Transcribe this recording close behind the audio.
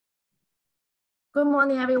Good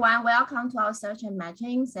morning, everyone. Welcome to our Search and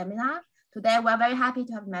Matching seminar. Today, we're very happy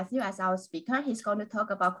to have Matthew as our speaker. He's going to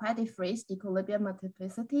talk about credit freeze, equilibrium,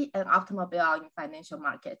 multiplicity, and optimal bailout in financial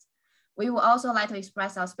markets. We would also like to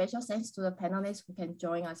express our special thanks to the panelists who can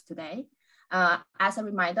join us today. As a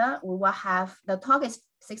reminder, we will have, the talk is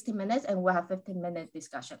 60 minutes and we'll have 15-minute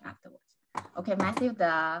discussion afterwards. Okay, Matthew,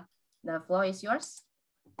 the floor is yours.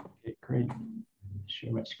 Okay, great.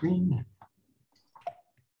 Share my screen.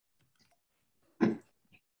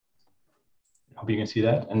 Hope you can see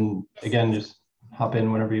that. And again, just hop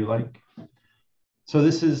in whenever you like. So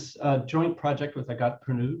this is a joint project with Agathe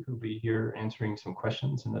Pernoud, who'll be here answering some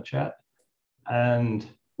questions in the chat. And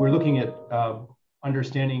we're looking at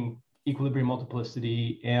understanding equilibrium,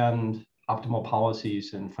 multiplicity, and optimal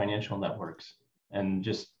policies in financial networks. And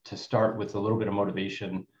just to start with a little bit of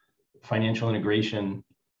motivation, financial integration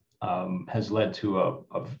has led to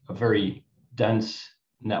a very dense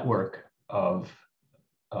network of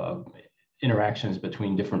interactions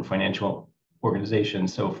between different financial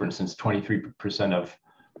organizations. So for instance, 23% of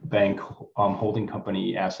bank holding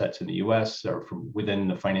company assets in the US are from within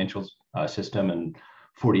the financial system and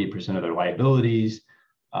 48% of their liabilities.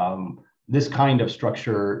 This kind of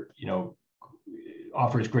structure,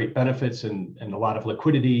 offers great benefits and a lot of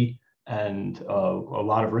liquidity and a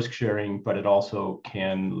lot of risk sharing, but it also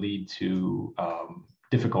can lead to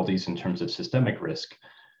difficulties in terms of systemic risk.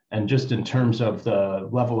 And just in terms of the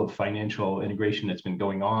level of financial integration that's been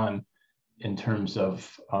going on in terms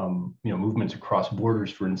of movements across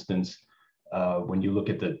borders, for instance, when you look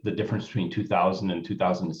at the difference between 2000 and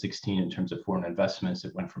 2016 in terms of foreign investments,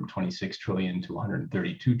 it went from 26 trillion to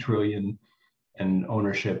 132 trillion, and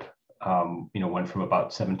ownership went from about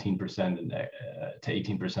 17% to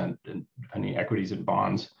 18%, depending on equities and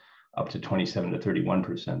bonds, up to 27 to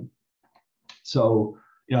 31%. So,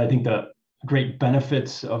 I think the great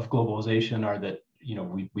benefits of globalization are that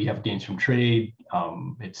we have gains from trade.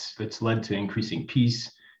 It's led to increasing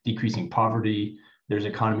peace, decreasing poverty. There's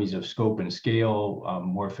economies of scope and scale,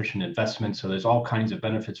 more efficient investment. So there's all kinds of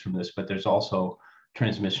benefits from this, but there's also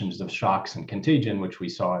transmissions of shocks and contagion, which we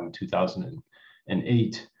saw in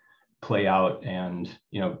 2008 play out. And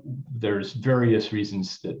there's various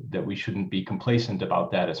reasons that we shouldn't be complacent about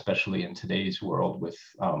that, especially in today's world with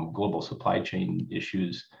global supply chain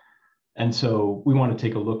issues. And so we want to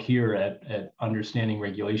take a look here at understanding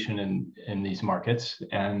regulation in these markets.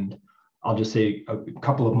 And I'll just say a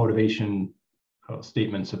couple of motivation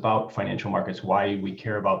statements about financial markets, why we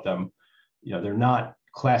care about them. They're not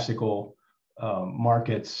classical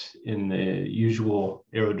markets in the usual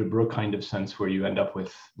Arrow de Brooke kind of sense where you end up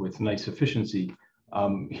with nice efficiency.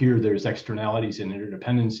 Here there's externalities and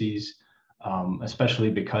interdependencies,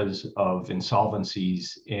 especially because of insolvencies,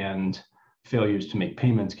 and failures to make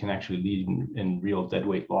payments can actually lead in real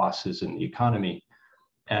deadweight losses in the economy.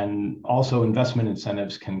 And also investment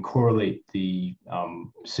incentives can correlate the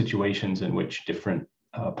situations in which different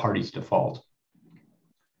parties default.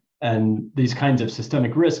 And these kinds of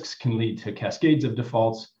systemic risks can lead to cascades of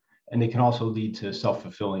defaults, and they can also lead to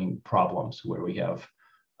self-fulfilling problems where we have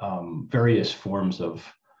various forms of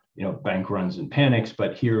bank runs and panics.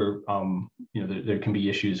 But here, there can be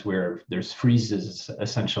issues where there's freezes.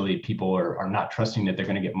 Essentially, people are not trusting that they're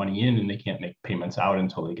going to get money in, and they can't make payments out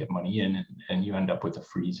until they get money in, and you end up with a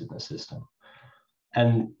freeze in the system.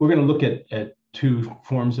 And we're going to look at two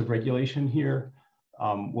forms of regulation here.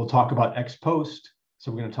 We'll talk about ex post.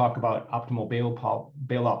 So we're going to talk about optimal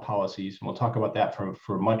bailout policies, and we'll talk about that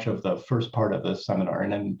for much of the first part of the seminar.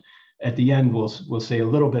 And then at the end, we'll say a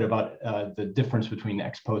little bit about the difference between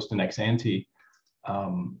ex post and ex ante,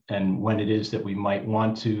 and when it is that we might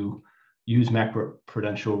want to use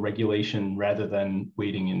macroprudential regulation rather than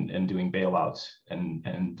waiting and doing bailouts.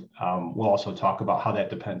 And we'll also talk about how that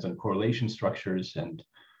depends on correlation structures and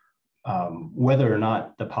whether or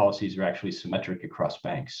not the policies are actually symmetric across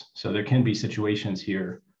banks. So there can be situations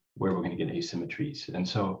here where we're going to get asymmetries. And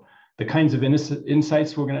so the kinds of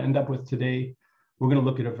insights we're going to end up with today, we're going to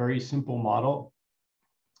look at a very simple model,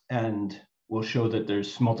 and we'll show that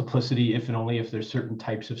there's multiplicity if and only if there's certain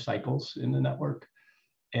types of cycles in the network.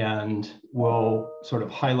 And we'll sort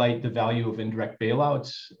of highlight the value of indirect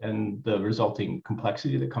bailouts and the resulting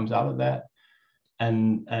complexity that comes out of that.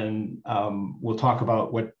 And we'll talk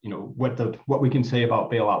about what we can say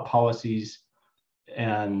about bailout policies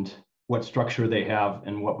and what structure they have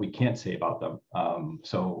and what we can't say about them.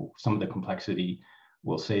 So some of the complexity,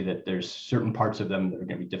 we'll say that there's certain parts of them that are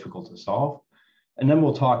going to be difficult to solve. And then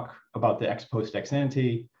we'll talk about the ex post ex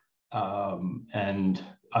ante and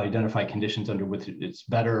identify conditions under which it's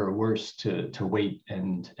better or worse to wait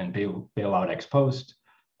and bail out ex post.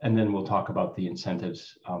 And then we'll talk about the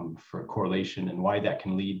incentives for correlation and why that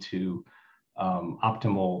can lead to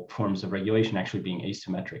optimal forms of regulation actually being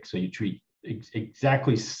asymmetric. So you treat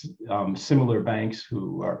exactly similar banks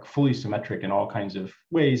who are fully symmetric in all kinds of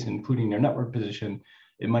ways, including their network position.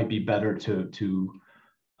 It might be better to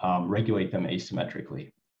regulate them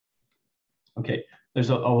asymmetrically. Okay, there's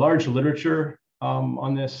a large literature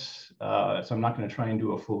on this, so I'm not going to try and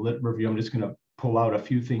do a full lit review. I'm just going to pull out a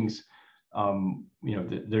few things.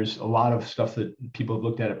 There's a lot of stuff that people have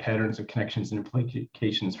looked at patterns of connections and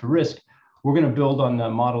implications for risk. We're going to build on the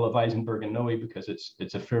model of Eisenberg and Noe because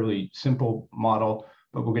it's a fairly simple model,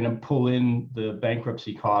 but we're going to pull in the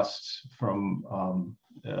bankruptcy costs from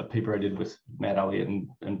a paper I did with Matt Elliott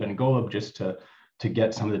and Ben Golub just to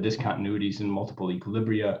get some of the discontinuities in multiple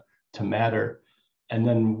equilibria to matter. And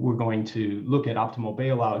then we're going to look at optimal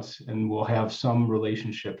bailouts, and we'll have some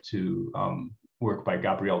relationship to work by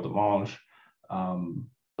Gabrielle Devange.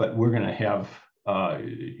 But we're going to have,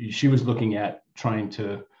 she was looking at trying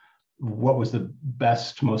to, what was the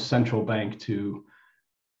best, most central bank to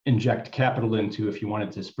inject capital into if you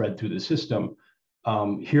wanted to spread through the system.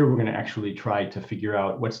 Here, we're going to actually try to figure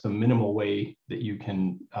out what's the minimal way that you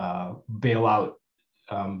can bail out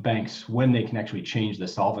banks when they can actually change the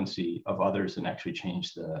solvency of others and actually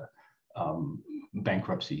change the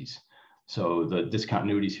bankruptcies. So the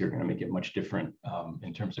discontinuities here are going to make it much different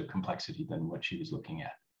in terms of complexity than what she was looking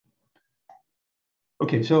at.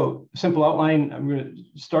 Okay, so simple outline. I'm going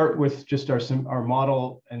to start with just our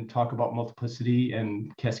model and talk about multiplicity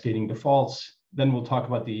and cascading defaults. Then we'll talk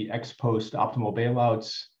about the ex post optimal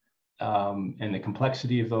bailouts and the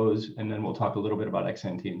complexity of those. And then we'll talk a little bit about ex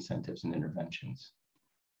ante incentives and interventions.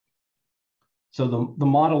 So the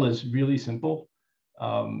model is really simple.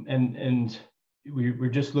 And we're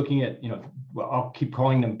just looking at, well, I'll keep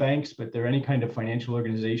calling them banks, but they're any kind of financial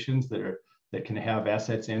organizations that can have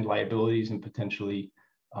assets and liabilities and potentially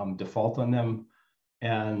default on them.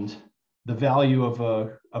 And the value of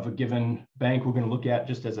a given bank, we're going to look at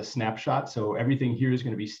just as a snapshot. So everything here is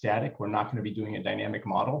going to be static. We're not going to be doing a dynamic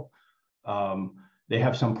model. They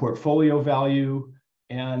have some portfolio value,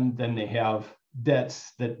 and then they have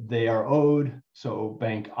debts that they are owed. So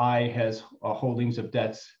Bank I has holdings of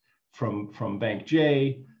debts from Bank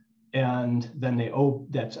J, and then they owe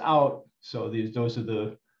debts out. So those are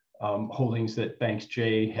the holdings that Bank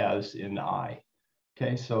J has in I.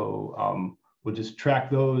 Okay, so we'll just track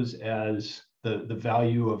those as the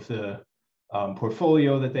value of the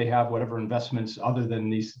portfolio that they have, whatever investments other than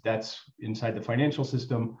these debts inside the financial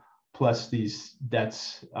system, plus these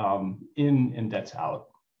debts in and debts out.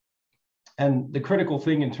 And the critical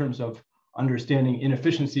thing in terms of understanding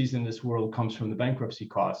inefficiencies in this world comes from the bankruptcy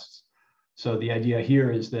costs. So the idea here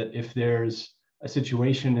is that if there's a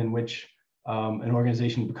situation in which an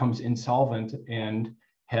organization becomes insolvent and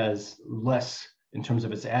has less in terms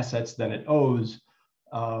of its assets than it owes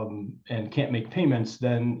and can't make payments,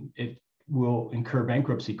 then it will incur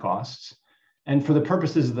bankruptcy costs. And for the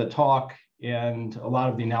purposes of the talk and a lot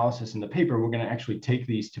of the analysis in the paper, we're going to actually take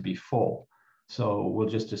these to be full. So we'll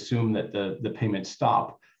just assume that the payments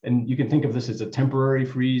stop. And you can think of this as a temporary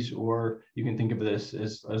freeze, or you can think of this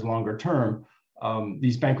as longer term.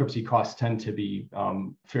 These bankruptcy costs tend to be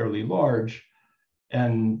fairly large,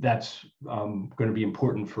 and that's going to be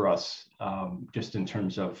important for us just in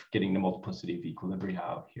terms of getting the multiplicity of equilibria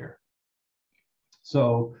out here.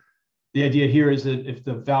 So the idea here is that if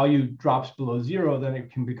the value drops below zero, then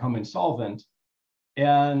it can become insolvent.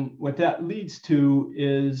 And what that leads to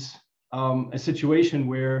is a situation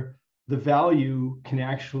where the value can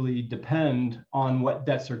actually depend on what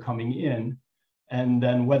debts are coming in, and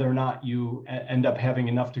then whether or not you end up having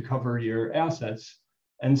enough to cover your assets.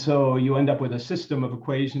 And so you end up with a system of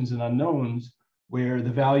equations and unknowns where the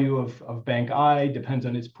value of Bank I depends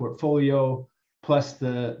on its portfolio, plus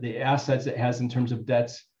the assets it has in terms of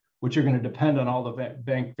debts, which are going to depend on all the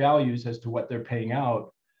bank values as to what they're paying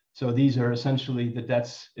out. So these are essentially the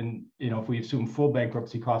debts in, if we assume full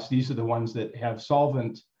bankruptcy costs, these are the ones that have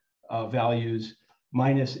solvent values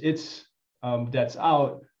minus its debts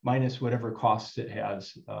out, minus whatever costs it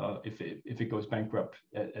has if it goes bankrupt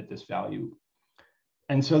at this value.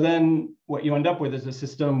 And so then what you end up with is a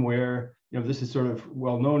system where, this is sort of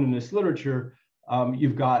well known in this literature,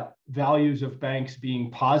 you've got values of banks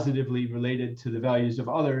being positively related to the values of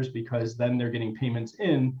others because then they're getting payments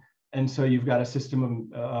in. And so you've got a system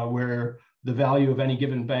where the value of any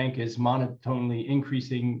given bank is monotonely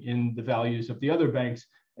increasing in the values of the other banks,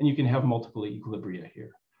 and you can have multiple equilibria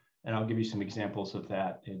here. And I'll give you some examples of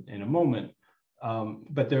that in a moment.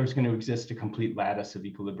 But there's going to exist a complete lattice of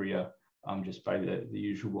equilibria just by the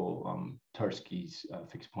usual Tarski's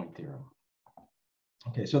fixed point theorem.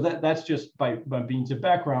 Okay, so that's just by means of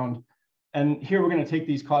background. And here we're going to take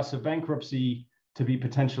these costs of bankruptcy to be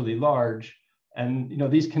potentially large. And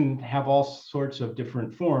these can have all sorts of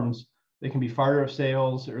different forms. They can be fire of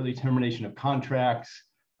sales, early termination of contracts.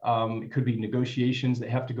 It could be negotiations that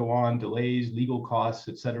have to go on, delays, legal costs,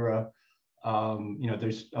 et cetera.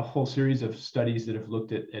 There's a whole series of studies that have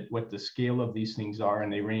looked at what the scale of these things are,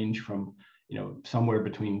 and they range from, somewhere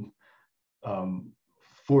between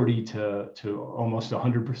 40 to almost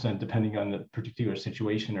 100%, depending on the particular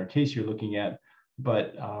situation or case you're looking at.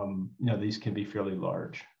 But these can be fairly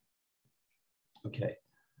large. Okay,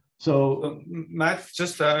 so Matt,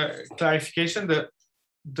 just a clarification: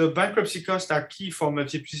 the bankruptcy costs are key for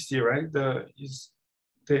Multiplicity, right?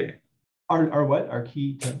 Are what are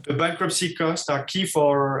key to the bankruptcy costs are key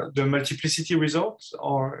for the Multiplicity results,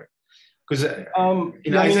 or because in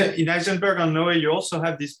Heisenberg and Noe you also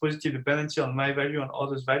have this positive dependency on my value and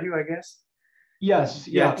others' value, I guess. Yes,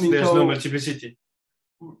 yeah. There's no multiplicity.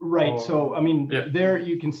 Right. So there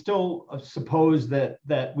you can still suppose that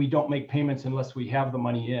we don't make payments unless we have the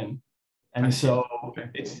money in, and so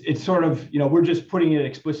it's sort of we're just putting it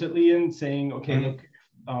explicitly in, saying okay, look,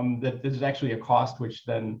 that there's actually a cost which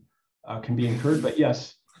then can be incurred. But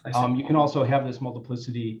yes, you can also have this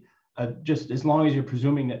multiplicity just as long as you're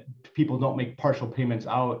presuming that people don't make partial payments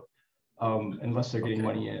out unless they're getting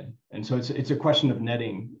money in, and so it's a question of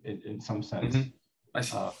netting in some sense. I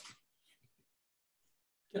see.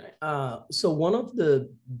 So one of the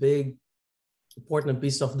big important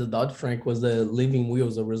pieces of the Dodd-Frank was the living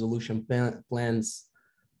wills or resolution plans.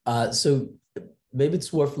 So maybe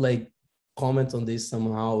it's worth comment on this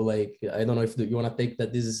somehow. I don't know if you want to take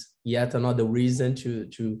that this is yet another reason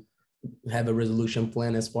to have a resolution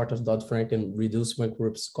plan as part of Dodd-Frank and reduce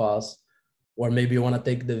bankruptcy costs, or maybe you want to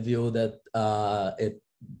take the view that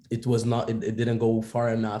it didn't go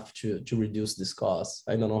far enough to reduce this cost.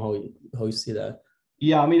 I don't know how you see that.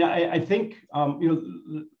 Yeah, I think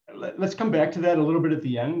let's come back to that a little bit at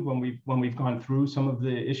the end when we've gone through some of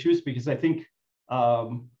the issues, because I think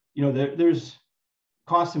there's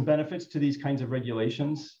costs and benefits to these kinds of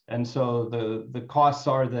regulations, and so the costs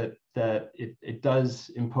are that it does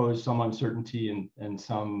impose some uncertainty and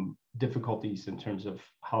some difficulties in terms of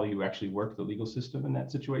how you actually work the legal system in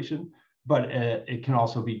that situation. But it can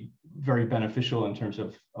also be very beneficial in terms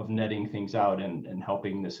of netting things out and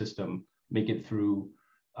helping the system make it through.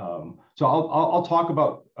 So I'll talk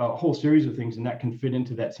about a whole series of things, and that can fit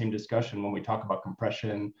into that same discussion when we talk about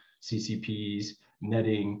compression, CCPs,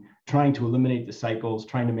 netting, trying to eliminate the cycles,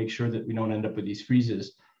 trying to make sure that we don't end up with these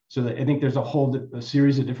freezes. So that I think there's a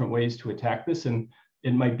series of different ways to attack this, and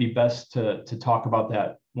it might be best to talk about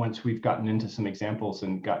that once we've gotten into some examples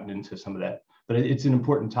and gotten into some of that. But it's an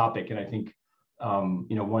important topic, and I think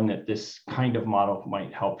one that this kind of model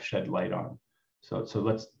might help shed light on. So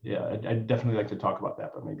let's, I'd definitely like to talk about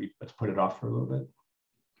that, but maybe let's put it off for a little bit.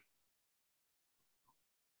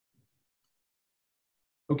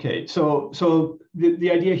 Okay, so the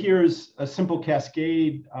idea here is a simple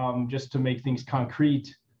cascade, just to make things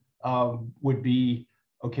concrete, would be,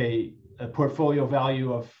 okay, a portfolio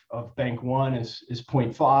value of bank one is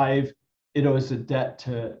 0.5. It owes a debt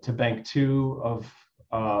to bank two of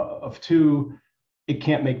 2. It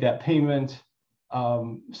can't make that payment.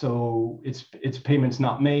 So its payment's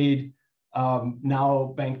not made.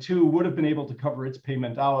 Now bank 2 would have been able to cover its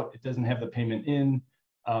payment out. It doesn't have the payment in,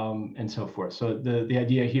 and so forth. So the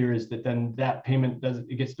idea here is that then that payment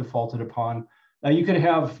it gets defaulted upon. Now you could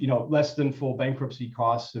have less than full bankruptcy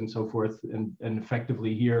costs and so forth, and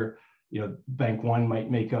effectively here bank 1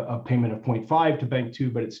 might make a payment of 0.5 to bank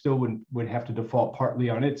 2, but it still would have to default partly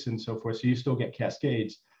on its and so forth. So you still get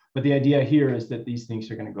cascades. But the idea here is that these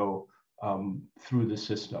things are going to go through the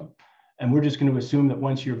system, and we're just going to assume that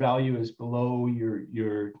once your value is below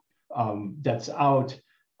your debt's out,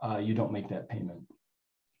 you don't make that payment.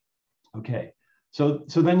 Okay, so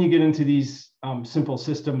then you get into these simple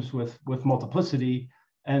systems with multiplicity,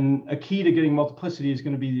 and a key to getting multiplicity is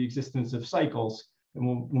going to be the existence of cycles, and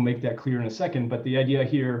we'll make that clear in a second. But the idea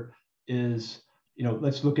here is,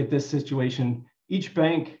 let's look at this situation. Each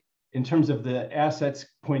bank, in terms of the assets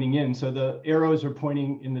pointing in, so the arrows are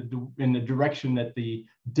pointing in the direction that the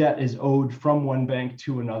debt is owed from one bank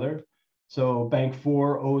to another. So bank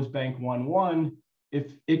 4 owes bank 1.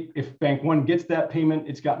 If bank 1 gets that payment,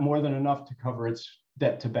 it's got more than enough to cover its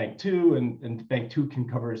debt to bank 2, and bank 2 can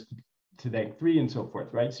cover it to bank 3, and so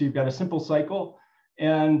forth, right? So you've got a simple cycle,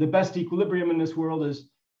 and the best equilibrium in this world is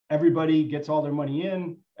everybody gets all their money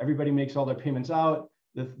in, everybody makes all their payments out,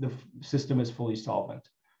 the system is fully solvent.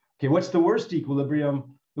 Okay, what's the worst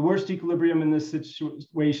equilibrium? The worst equilibrium in this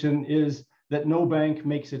situation is that no bank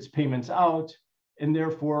makes its payments out, and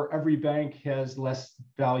therefore every bank has less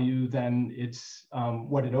value than its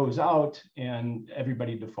what it owes out, and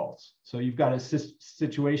everybody defaults. So you've got a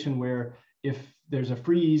situation where if there's a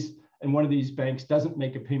freeze and one of these banks doesn't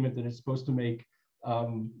make a payment that it's supposed to make,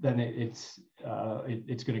 then it's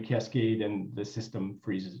going to cascade and the system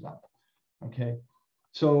freezes up. Okay,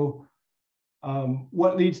 so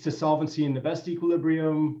what leads to solvency in the best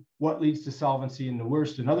equilibrium? What leads to solvency in the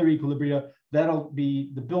worst and other equilibria? That'll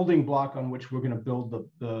be the building block on which we're going to build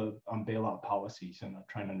the bailout policies, and I'm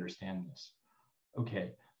trying to understand this.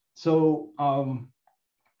 Okay, so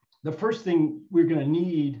the first thing we're going to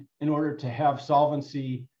need in order to have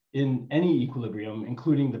solvency in any equilibrium,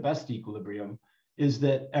 including the best equilibrium, is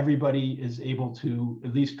that everybody is able to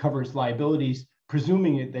at least cover its liabilities,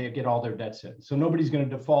 presuming they get all their debts in. So nobody's going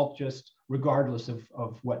to default just regardless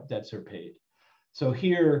of what debts are paid. So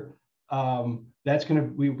here, we're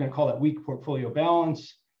going to call that weak portfolio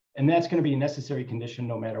balance, and that's going to be a necessary condition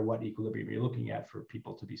no matter what equilibrium you're looking at for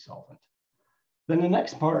people to be solvent. Then the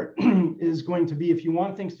next part is going to be, if you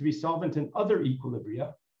want things to be solvent in other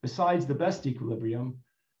equilibria besides the best equilibrium,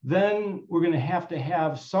 then we're going to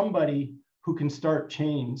have somebody who can start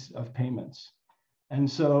chains of payments. And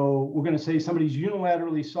so we're going to say somebody's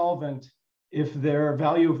unilaterally solvent if their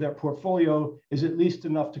value of their portfolio is at least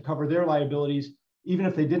enough to cover their liabilities, even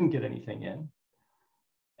if they didn't get anything in.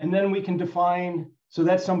 And then we can define, so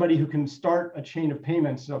that's somebody who can start a chain of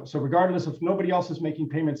payments. So regardless if nobody else is making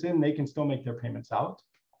payments in, they can still make their payments out.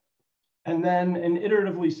 And then an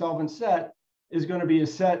iteratively solvent set is going to be a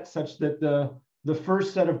set such that the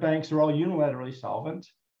first set of banks are all unilaterally solvent.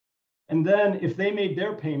 And then if they made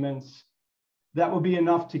their payments, that will be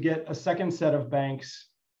enough to get a second set of banks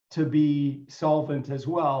to be solvent as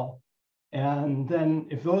well. And then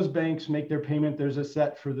if those banks make their payment, there's a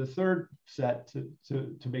set for the third set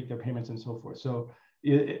to make their payments and so forth. So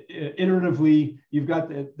iteratively, you've got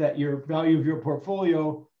that your value of your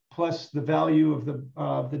portfolio plus the value of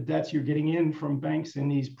the debts you're getting in from banks in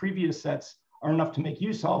these previous sets are enough to make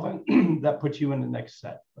you solvent. That puts you in the next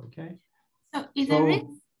set, okay? So is there risk,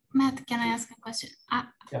 Matt, can I ask a question?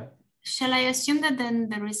 Yeah. Shall I assume that then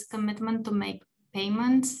there is commitment to make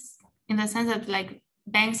payments in the sense that like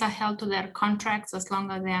banks are held to their contracts as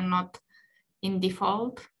long as they are not in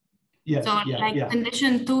default? Yes, so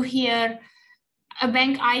condition 2 here, a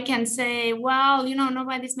bank I can say, well, you know,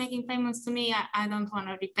 nobody's making payments to me. I don't want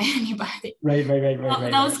to repay anybody.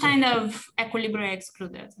 Right. Those kind of equilibria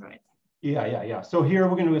excluded, right? Yeah. So here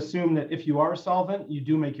we're going to assume that if you are solvent, you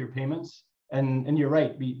do make your payments. And you're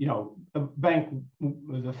right, you know,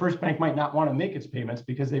 the first bank might not want to make its payments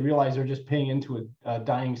because they realize they're just paying into a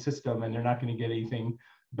dying system and they're not going to get anything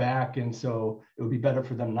back. And so it would be better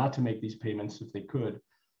for them not to make these payments if they could.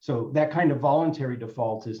 So that kind of voluntary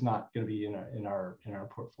default is not going to be in our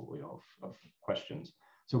portfolio of questions.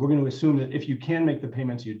 So we're going to assume that if you can make the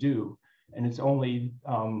payments, you do, and it's only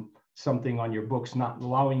something on your books not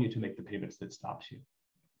allowing you to make the payments that stops you.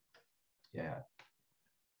 Yeah.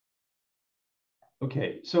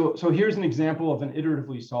 Okay, so here's an example of an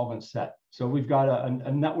iteratively solvent set. So we've got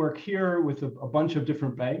a network here with a bunch of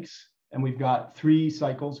different banks, and we've got 3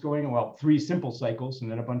 cycles going, well, 3 simple cycles,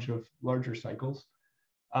 and then a bunch of larger cycles.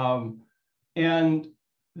 And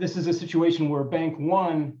this is a situation where bank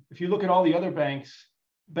 1, if you look at all the other banks,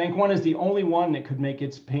 bank 1 is the only one that could make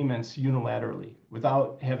its payments unilaterally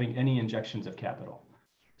without having any injections of capital.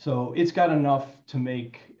 So it's got enough to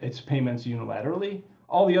make its payments unilaterally.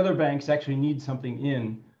 All the other banks actually need something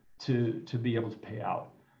in to be able to pay out.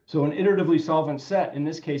 So an iteratively solvent set in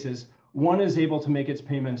this case is 1 is able to make its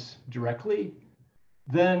payments directly.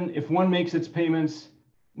 Then if 1 makes its payments,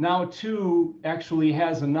 now 2 actually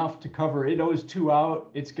has enough to cover. It owes 2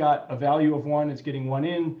 out. It's got a value of 1. It's getting 1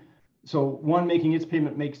 in. So 1 making its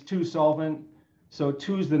payment makes 2 solvent. So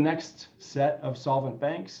 2 is the next set of solvent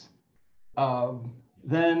banks.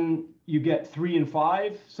 Then you get 3 and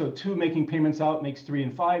 5. So 2 making payments out makes 3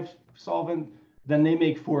 and 5 solvent. Then they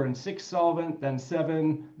make 4 and 6 solvent, then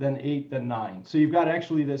 7, then 8, then 9. So you've got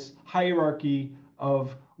actually this hierarchy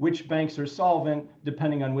of which banks are solvent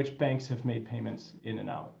depending on which banks have made payments in and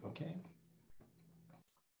out, okay?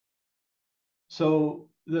 So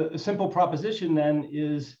the simple proposition then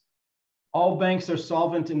is all banks are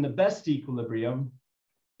solvent in the best equilibrium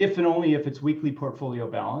if and only if it's weakly portfolio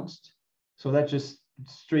balanced. So that just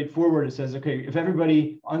straightforward. It says, okay, if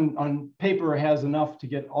everybody on paper has enough to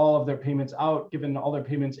get all of their payments out, given all their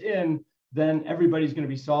payments in, then everybody's going to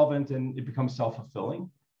be solvent and it becomes self-fulfilling.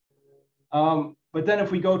 But then if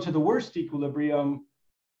we go to the worst equilibrium,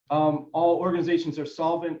 all organizations are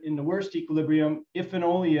solvent in the worst equilibrium if and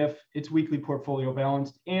only if it's weakly portfolio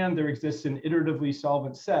balanced and there exists an iteratively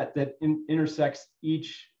solvent set that intersects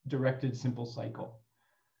each directed simple cycle.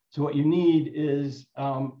 So what you need is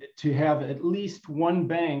to have at least one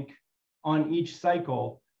bank on each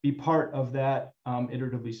cycle be part of that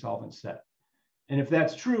iteratively solvent set. And if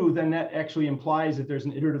that's true, then that actually implies that there's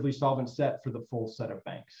an iteratively solvent set for the full set of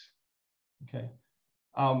banks. Okay.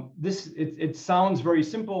 It sounds very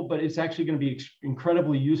simple, but it's actually going to be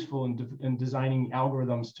incredibly useful in designing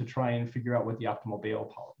algorithms to try and figure out what the optimal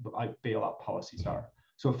bailout policies are.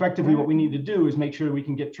 So effectively, what we need to do is make sure we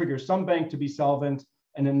can trigger some bank to be solvent,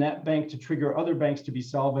 and then that bank to trigger other banks to be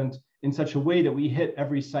solvent in such a way that we hit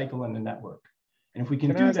every cycle in the network. And if we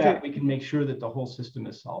can do that, we can make sure that the whole system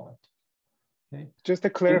is solvent. Okay. Just a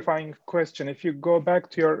clarifying question. If you go back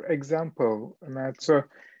to your example, Matt, so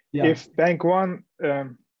if bank one had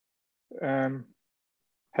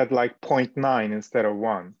like 0.9 instead of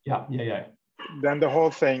 1, then the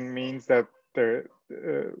whole thing means that the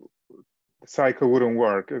cycle wouldn't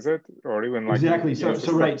work, is it? Or even like exactly. So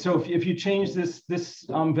right. So if you change this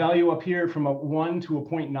value up here from a 1 to a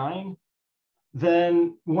 0.9,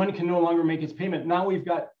 then 1 can no longer make its payment. Now we've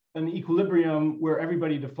got an equilibrium where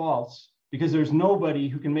everybody defaults because there's nobody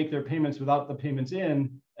who can make their payments without the payments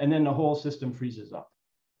in, and then the whole system freezes up.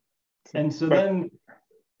 And so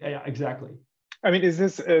exactly. I mean, is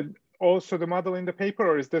this also the model in the paper,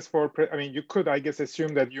 or is this for, I mean, you could, I guess,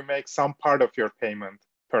 assume that you make some part of your payment,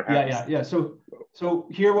 perhaps. Yeah. So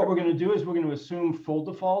here what we're going to do is we're going to assume full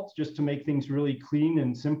defaults just to make things really clean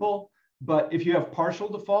and simple. But if you have partial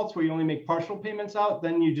defaults where you only make partial payments out,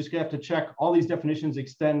 then you just have to check all these definitions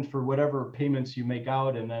extend for whatever payments you make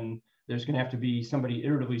out. And then there's going to have to be somebody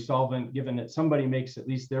iteratively solvent, given that somebody makes at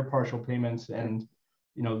least their partial payments. And,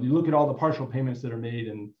 you look at all the partial payments that are made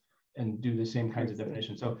and do the same kinds of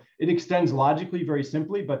definitions. So it extends logically very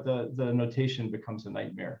simply, but the notation becomes a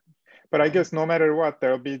nightmare. But I guess no matter what,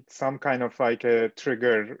 there'll be some kind of like a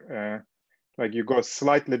trigger, like you go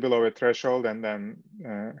slightly below a threshold and then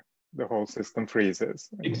the whole system freezes.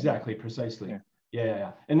 Exactly, precisely.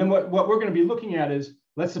 Yeah. And then what we're going to be looking at is,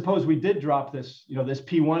 let's suppose we did drop this, this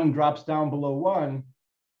P1 drops down below 1.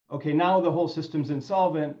 Okay, now the whole system's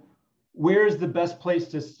insolvent. Where's the best place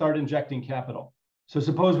to start injecting capital? So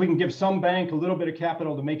suppose we can give some bank a little bit of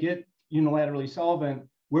capital to make it unilaterally solvent.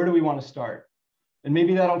 Where do we want to start? And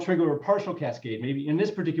maybe that'll trigger a partial cascade. Maybe in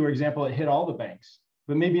this particular example, it hit all the banks,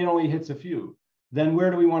 but maybe it only hits a few. Then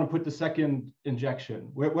where do we want to put the second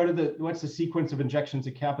injection? What's the sequence of injections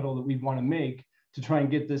of capital that we want to make to try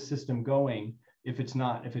and get this system going if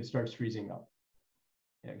it starts freezing up?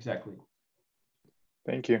 Yeah, exactly.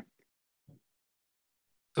 Thank you.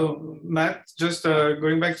 So Matt, just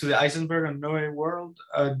going back to the Heisenberg and Noe world,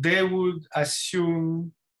 they would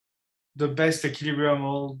assume the best equilibrium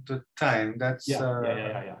all the time. That's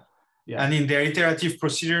yeah. And in their iterative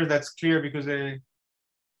procedure, that's clear because they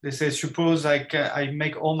say, suppose I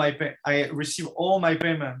receive all my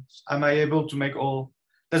payments. Am I able to make all?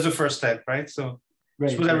 That's the first step, right? So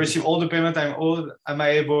suppose I receive all the payment I'm owed. Am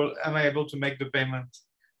I able to make the payment?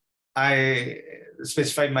 I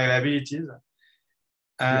specified my liabilities.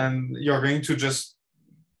 And you're going to just,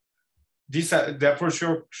 the approach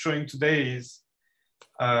you're showing today is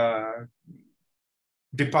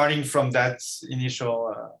departing from that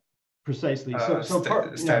initial precisely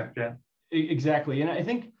step. Exactly. And I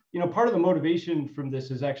think, part of the motivation from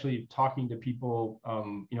this is actually talking to people,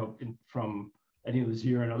 from Eddie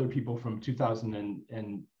Lazier and other people from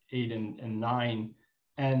 2008 and 9.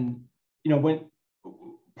 And, when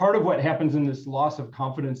part of what happens in this loss of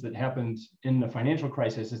confidence that happens in the financial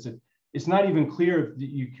crisis is that it's not even clear that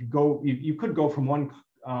you could go from one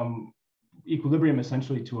equilibrium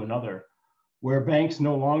essentially to another, where banks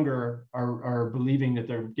no longer are believing that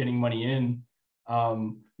they're getting money in.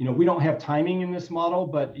 We don't have timing in this model,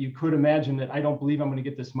 but you could imagine that I don't believe I'm going to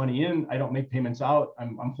get this money in. I don't make payments out.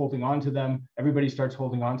 I'm holding on to them. Everybody starts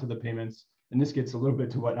holding on to the payments. And this gets a little bit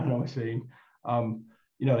to what Anna was saying.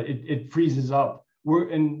 It freezes up.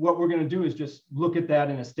 What we're going to do is just look at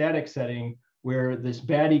that in a static setting where this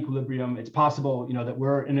bad equilibrium, it's possible, that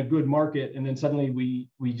we're in a good market and then suddenly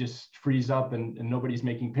we just freeze up and nobody's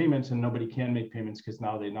making payments and nobody can make payments because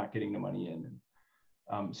now they're not getting the money in.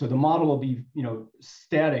 So the model will be,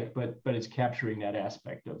 static, but it's capturing that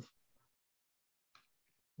aspect of.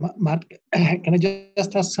 Matt, can I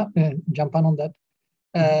just jump on that?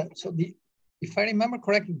 If I remember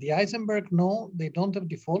correctly, the Heisenberg, no, they don't have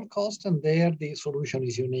default cost, and there the solution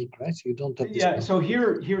is unique, right? So you don't have. So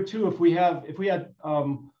here too, if we had,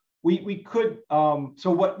 we could.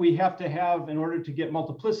 So what we have to have in order to get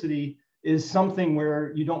multiplicity is something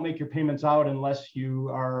where you don't make your payments out unless you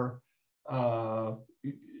are,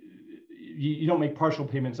 you don't make partial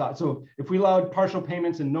payments out. So if we allowed partial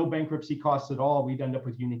payments and no bankruptcy costs at all, we'd end up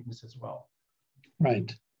with uniqueness as well.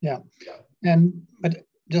 Right, yeah. But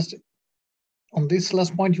just on this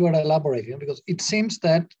last point you are elaborating, because it seems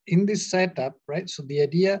that in this setup, right, so the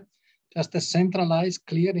idea, just a centralized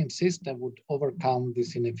clearing system would overcome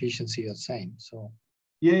this inefficiency you're saying, so.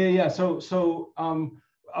 Yeah. So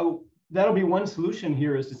that'll be one solution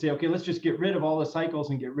here, is to say, okay, let's just get rid of all the cycles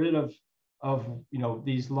and get rid of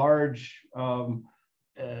these large,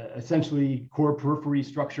 essentially core periphery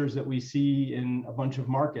structures that we see in a bunch of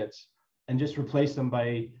markets, and just replace them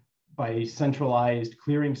by centralized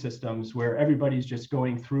clearing systems where everybody's just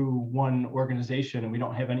going through one organization and we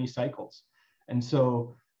don't have any cycles. And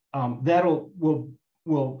so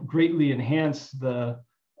will greatly enhance the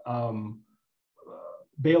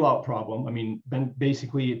bailout problem. I mean,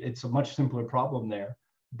 basically it's a much simpler problem there,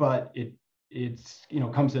 but it's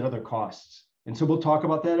comes at other costs. And so we'll talk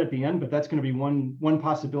about that at the end, but that's going to be one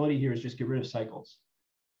possibility here, is just get rid of cycles.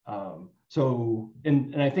 And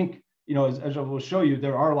I think, as I will show you,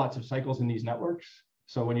 there are lots of cycles in these networks.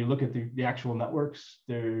 So when you look at the actual networks,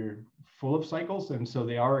 they're full of cycles, and so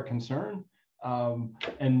they are a concern.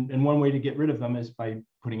 And one way to get rid of them is by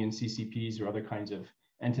putting in CCPs or other kinds of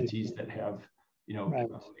entities that have, right.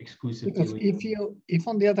 Exclusive. Because if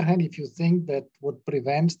on the other hand, if you think that what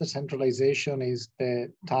prevents the centralization is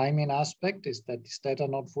the timing aspect, is that these data are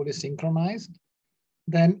not fully synchronized,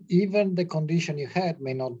 then even the condition you had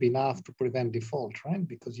may not be enough to prevent default, right?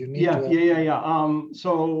 Because you need to. Yeah.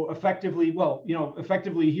 So effectively,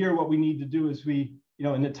 effectively here, what we need to do is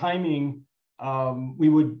in the timing, we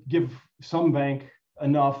would give some bank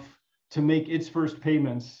enough to make its first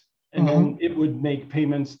payments, and then it would make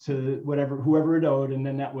payments to whoever it owed, and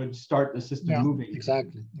then that would start the system moving.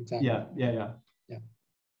 Exactly. Yeah.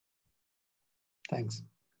 Thanks.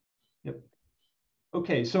 Yep.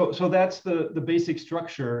 Okay, so that's the basic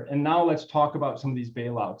structure, and now let's talk about some of these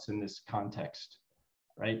bailouts in this context,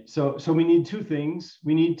 right? So we need two things.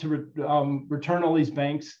 We need to return all these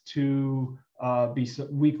banks to be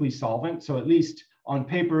weakly solvent. So at least on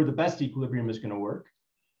paper, the best equilibrium is going to work.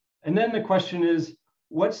 And then the question is,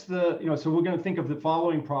 what's the, so we're going to think of the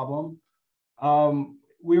following problem.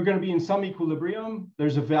 We're going to be in some equilibrium.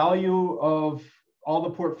 There's a value of all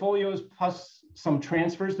the portfolios plus some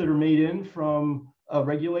transfers that are made in from a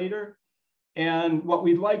regulator. And what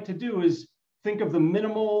we'd like to do is think of the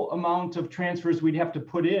minimal amount of transfers we'd have to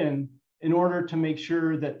put in order to make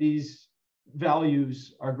sure that these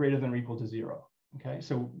values are greater than or equal to 0. Okay,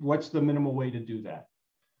 so what's the minimal way to do that?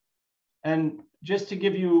 And just to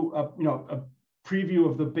give you a preview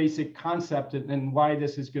of the basic concept and why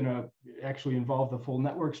this is going to actually involve the full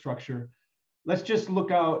network structure, let's just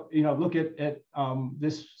look at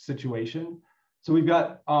this situation. So we've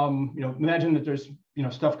got, imagine that there's,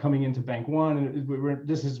 stuff coming into bank one, and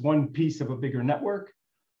this is one piece of a bigger network.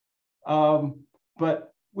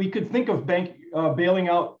 But we could think of bailing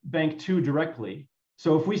out bank two directly.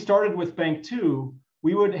 So if we started with bank two,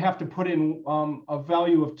 we would have to put in a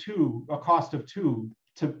value of 2, a cost of 2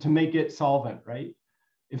 to make it solvent, right?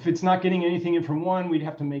 If it's not getting anything in from one, we'd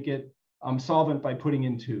have to make it solvent by putting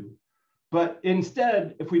in 2. But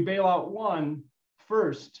instead, if we bail out one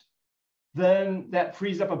first, then that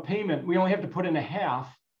frees up a payment. We only have to put in 1/2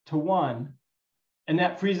 to 1, and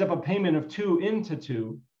that frees up a payment of 2 into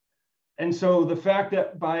 2. And so the fact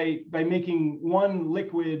that by making one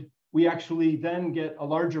liquid, we actually then get a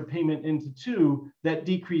larger payment into 2, that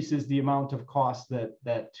decreases the amount of cost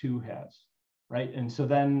that 2 has, right? And so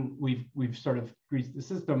then we've sort of greased the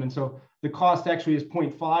system. And so the cost actually is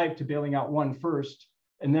 0.5 to bailing out 1 first,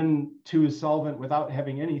 and then 2 is solvent without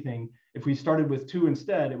having anything. If we started with 2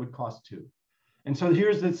 instead, it would cost 2. And so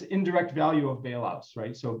here's this indirect value of bailouts,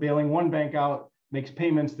 right? So bailing one bank out makes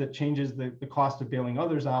payments that changes the cost of bailing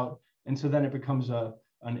others out. And so then it becomes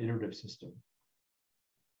an iterative system.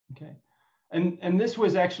 Okay. And this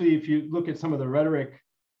was actually, if you look at some of the rhetoric,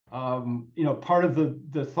 part of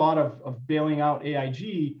the thought of bailing out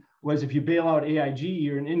AIG was, if you bail out AIG,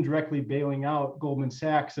 you're indirectly bailing out Goldman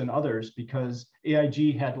Sachs and others, because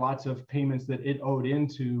AIG had lots of payments that it owed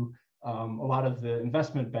into a lot of the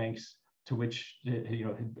investment banks to which it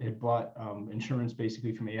had bought insurance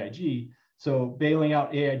basically from AIG. So bailing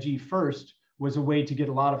out AIG first was a way to get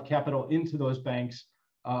a lot of capital into those banks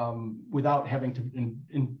without having to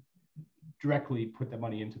directly put the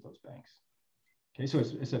money into those banks. Okay, so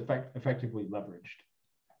it's effectively leveraged.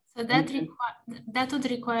 So that would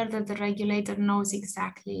require that the regulator knows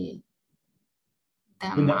exactly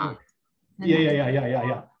the amount.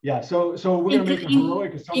 Yeah. So we're going to make a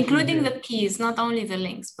heroic assumption including here. the keys, not only the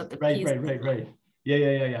links, but the keys. Right.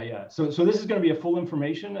 Yeah. So this is going to be a full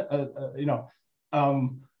information.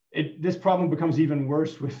 This problem becomes even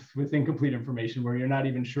worse with incomplete information, where you're not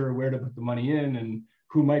even sure where to put the money in and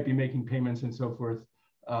who might be making payments and so forth.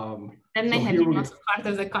 That may have been also part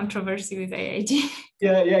of the controversy with AIG.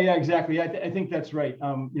 Yeah, exactly. I think that's right.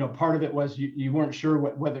 Part of it was you weren't sure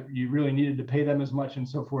whether you really needed to pay them as much and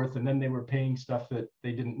so forth, and then they were paying stuff that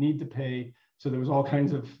they didn't need to pay. So there was all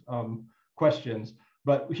kinds of questions.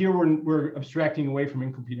 But here we're abstracting away from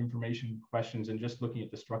incomplete information questions and just looking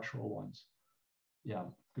at the structural ones. Yeah,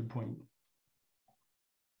 good point.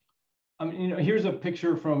 Here's a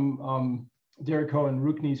picture from Derrico and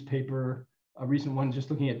Rukni's paper, a recent one,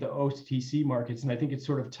 just looking at the OTC markets, and I think it's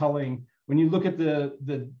sort of telling when you look at the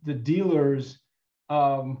dealers,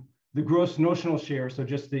 the gross notional share, so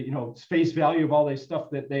just the face value of all this stuff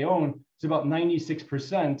that they own, is about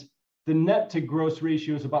 96%. The net to gross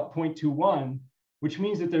ratio is about 0.21, which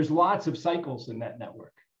means that there's lots of cycles in that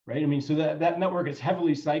network, right? So that network is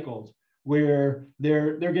heavily cycled, where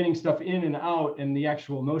they're getting stuff in and out, and the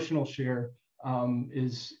actual notional share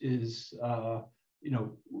is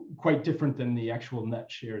quite different than the actual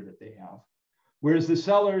net share that they have. Whereas the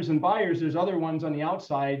sellers and buyers, there's other ones on the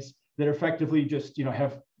outsides that effectively just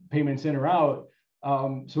have payments in or out.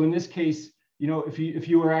 So in this case, if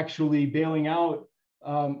you were actually bailing out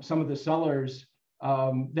some of the sellers,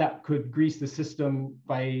 that could grease the system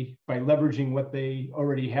by leveraging what they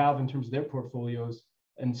already have in terms of their portfolios.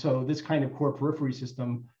 And so this kind of core periphery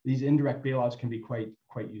system, these indirect bailouts can be quite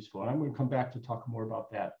useful. And I'm going to come back to talk more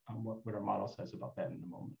about that, what our model says about that in a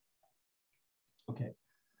moment. Okay,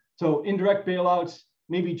 so indirect bailouts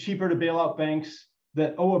may be cheaper to bail out banks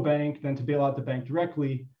that owe a bank than to bail out the bank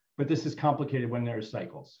directly, but this is complicated when there are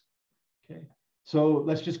cycles. Okay, so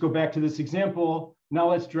let's just go back to this example.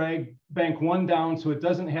 Now let's drag bank one down so it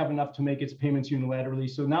doesn't have enough to make its payments unilaterally.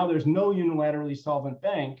 So now there's no unilaterally solvent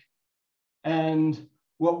bank. And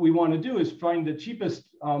what we want to do is find the cheapest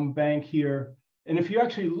bank here. And if you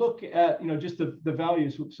actually look at just the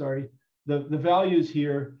values, the values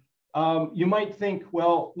here, you might think,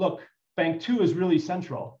 well, look, bank two is really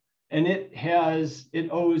central, and it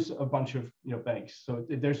owes a bunch of banks. So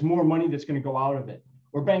there's more money that's going to go out of it.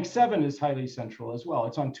 Or bank seven is highly central as well.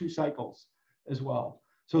 It's on 2 cycles as well.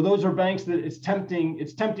 So those are banks that it's tempting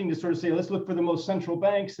to sort of say, let's look for the most central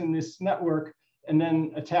banks in this network and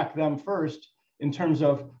then attack them first in terms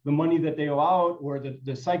of the money that they owe out or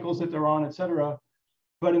the cycles that they're on, et cetera.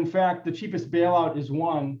 But in fact, the cheapest bailout is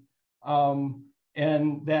one.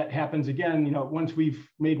 And that happens again, once we've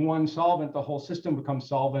made one solvent, the whole system becomes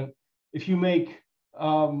solvent. If you make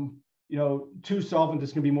 2 solvent,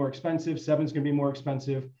 it's going to be more expensive. 7 is going to be more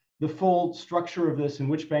expensive. The full structure of this and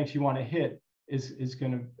which banks you want to hit is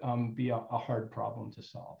going to be a hard problem to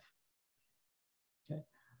solve. Okay,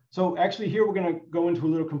 so actually here we're going to go into a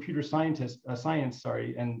little computer science,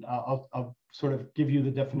 and I'll sort of give you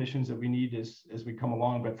the definitions that we need as we come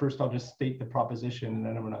along. But first, I'll just state the proposition, and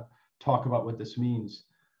then I'm going to talk about what this means.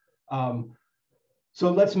 So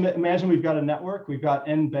let's imagine we've got a network. We've got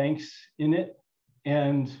n banks in it,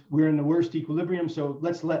 and we're in the worst equilibrium. So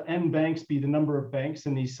let's let n banks be the number of banks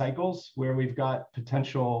in these cycles where we've got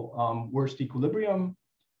potential worst equilibrium.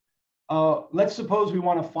 Let's suppose we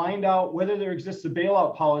want to find out whether there exists a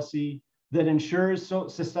bailout policy that ensures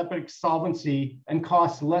systemic solvency and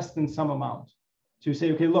costs less than some amount. So you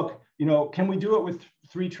say, okay, look, can we do it with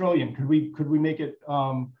 3 trillion? Could we make it?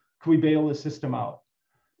 Could we bail the system out?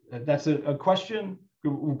 That's a question.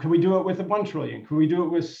 Can we do it with 1 trillion? Could we do it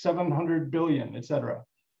with 700 billion, et cetera?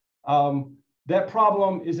 That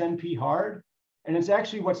problem is NP hard, and it's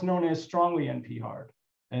actually what's known as strongly NP hard.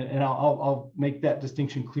 And I'll make that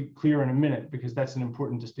distinction clear in a minute, because that's an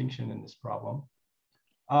important distinction in this problem.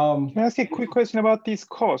 Can I ask a quick question about these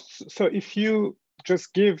costs? So if you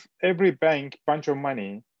just give every bank a bunch of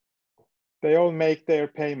money, they all make their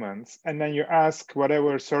payments, and then you ask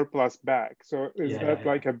whatever surplus back. So is that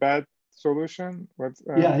like a bad solution?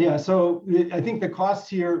 Yeah. So I think the costs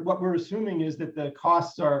here, what we're assuming is that the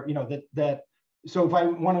costs are, so if I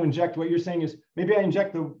want to inject, what you're saying is maybe I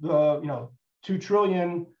inject the 2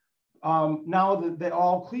 trillion, now that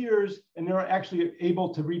all clears, and they're actually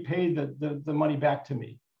able to repay the money back to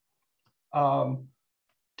me.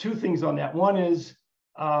 2 things on that. One is,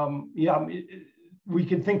 we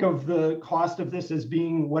can think of the cost of this as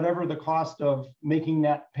being whatever the cost of making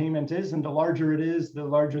that payment is, and the larger it is, the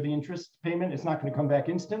larger the interest payment. It's not going to come back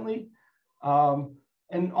instantly.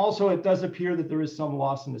 And also, it does appear that there is some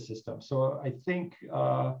loss in the system. So I think,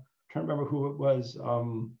 I'm trying to remember who it was.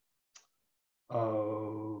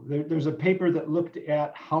 there's a paper that looked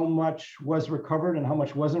at how much was recovered and how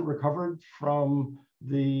much wasn't recovered from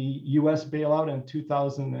the US bailout in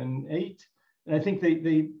 2008. And I think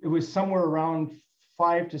it was somewhere around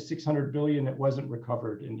 500 to 600 billion that wasn't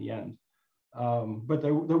recovered in the end. But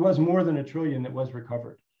there was more than $1 trillion that was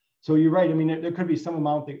recovered. So you're right. I mean, there could be some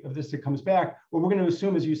amount of this that comes back. What we're going to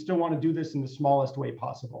assume is you still want to do this in the smallest way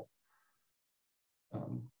possible.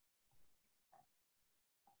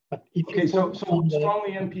 But if okay, so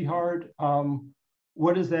strongly NP hard,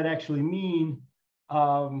 what does that actually mean?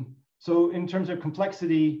 So in terms of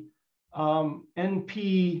complexity,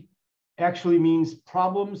 NP actually means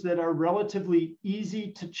problems that are relatively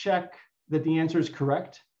easy to check that the answer is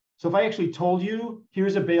correct. So if I actually told you,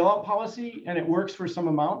 here's a bailout policy and it works for some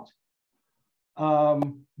amount,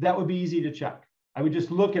 that would be easy to check. I would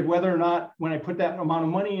just look at whether or not when I put that amount of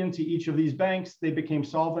money into each of these banks, they became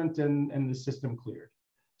solvent and the system cleared.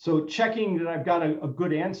 So checking that I've got a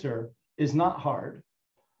good answer is not hard.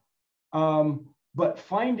 But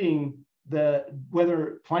finding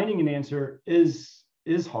an answer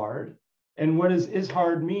is hard. And what does is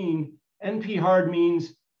hard mean? NP hard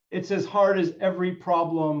means it's as hard as every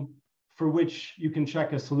problem for which you can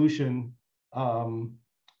check a solution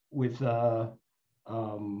with a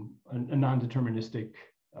non-deterministic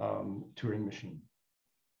Turing machine.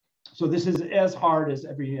 So this is as hard as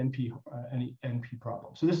every NP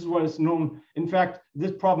problem. So this is what is known. In fact,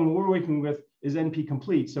 this problem we're working with is NP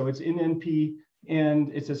complete. So it's in NP and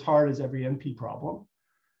it's as hard as every NP problem.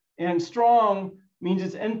 And strong means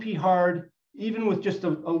it's NP hard even with just a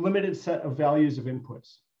limited set of values of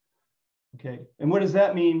inputs. Okay, and what does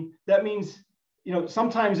that mean? That means, you know,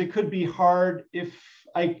 sometimes it could be hard if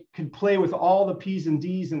I could play with all the P's and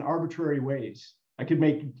D's in arbitrary ways. I could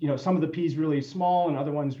make, you know, some of the P's really small and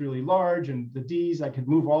other ones really large, and the D's I could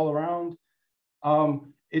move all around.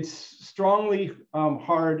 It's strongly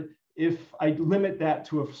hard if I limit that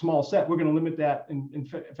to a small set. We're going to limit that. In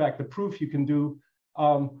fact, the proof you can do,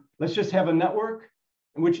 let's just have a network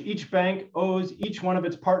in which each bank owes each one of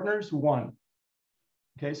its partners 1.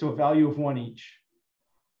 Okay, so a value of 1 each.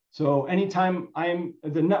 So anytime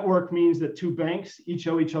the network means that 2 banks each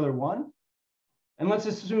owe each other 1. And let's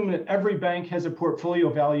assume that every bank has a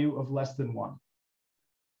portfolio value of less than 1.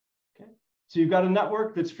 Okay, so you've got a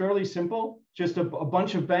network that's fairly simple, just a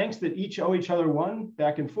bunch of banks that each owe each other 1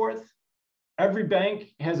 back and forth. Every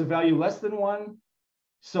bank has a value less than 1.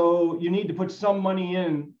 So you need to put some money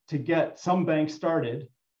in to get some bank started,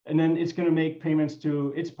 and then it's going to make payments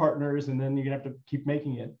to its partners, and then you're going to have to keep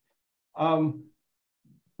making it.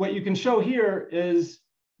 What you can show here is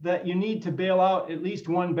that you need to bail out at least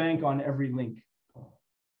 1 bank on every link.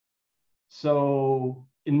 So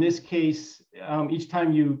in this case, each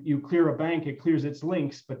time you clear a bank, it clears its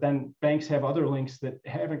links, but then banks have other links that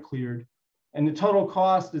haven't cleared. And the total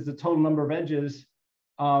cost is the total number of edges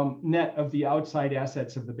net of the outside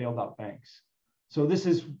assets of the bailed out banks. So this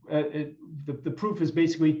is, the proof is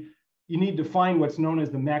basically, you need to find what's known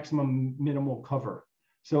as the maximum minimal cover.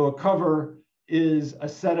 So a cover is a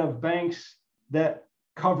set of banks that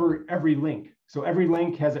cover every link. So every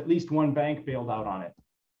link has at least 1 bank bailed out on it.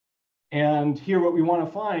 And here what we want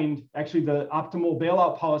to find, actually the optimal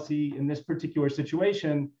bailout policy in this particular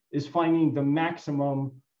situation is finding the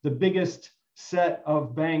maximum, the biggest set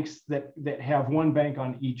of banks that have 1 bank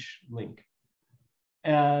on each link.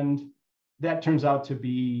 And that turns out to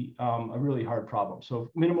be a really hard problem.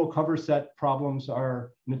 So minimal cover set problems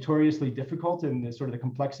are notoriously difficult in the sort of the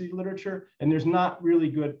complexity literature. And there's not really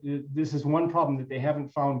good, this is one problem that they haven't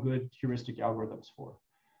found good heuristic algorithms for.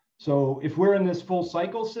 So if we're in this full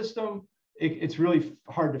cycle system, it's really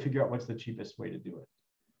hard to figure out what's the cheapest way to do it.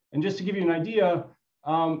 And just to give you an idea,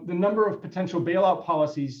 the number of potential bailout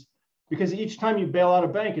policies, because each time you bail out a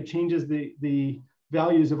bank, it changes the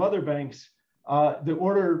values of other banks. The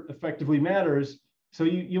order effectively matters. So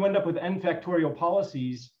you end up with n factorial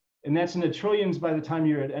policies, and that's in the trillions by the time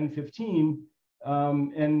you're at n15,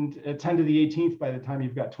 and at 10 to the 18th by the time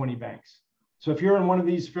you've got 20 banks. So if you're in one of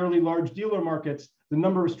these fairly large dealer markets, the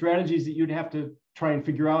number of strategies that you'd have to try and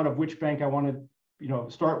figure out of which bank I want to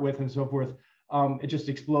start with and so forth, it just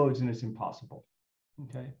explodes and it's impossible.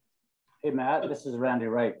 Okay. Hey, Matt, this is Randy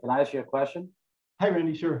Wright. Can I ask you a question? Hi,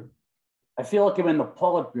 Randy, sure. I feel like I'm in the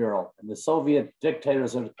Politburo, and the Soviet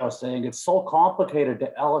dictators are saying it's so complicated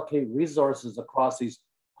to allocate resources across these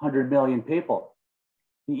 100 million people.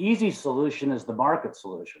 The easy solution is the market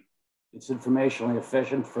solution. It's informationally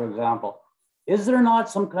efficient, for example. Is there not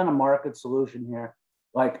some kind of market solution here?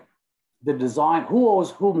 Like the design, who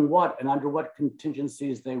owes whom what, and under what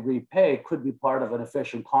contingencies they repay could be part of an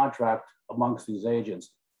efficient contract amongst these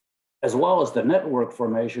agents. as well as the network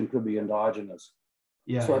formation could be endogenous.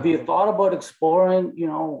 Yeah. So have you thought about exploring, Yeah,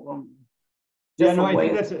 no, I ways?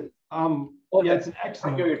 think that's it. Okay. Yeah, it's an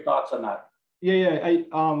excellent. I hear your thoughts on that. Yeah,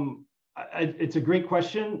 it's a great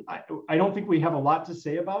question. I don't think we have a lot to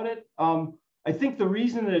say about it. I think the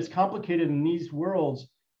reason that it's complicated in these worlds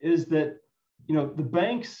is that, the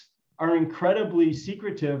banks are incredibly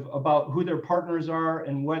secretive about who their partners are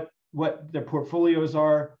and what their portfolios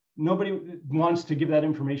are. Nobody wants to give that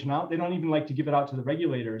information out. They don't even like to give it out to the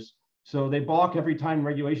regulators. So they balk every time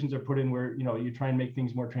regulations are put in where, you try and make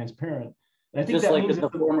things more transparent. And I think Just that like means in the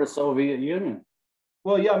former Soviet Union.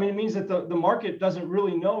 Well, yeah, I mean, it means that the market doesn't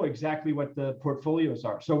really know exactly what the portfolios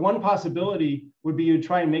are. So one possibility would be you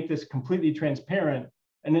try and make this completely transparent,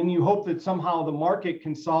 and then you hope that somehow the market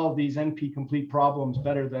can solve these NP complete problems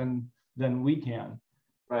better than we can.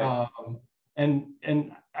 Right.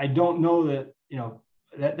 And I don't know that,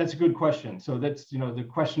 that's a good question. So that's, the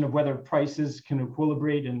question of whether prices can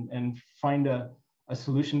equilibrate and find a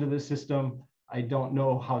solution to this system. I don't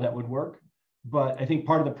know how that would work. But I think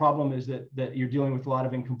part of the problem is that you're dealing with a lot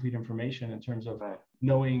of incomplete information in terms of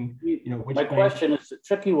knowing, which. My question is a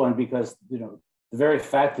tricky one because, the very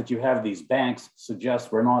fact that you have these banks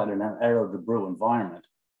suggests we're not in an era of the brew environment.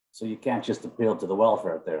 So you can't just appeal to the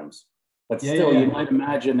welfare theorems. But still, you might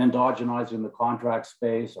imagine endogenizing the contract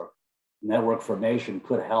space or network formation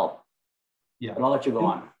could help. Yeah. But I'll let you go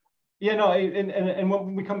on. Yeah, no, and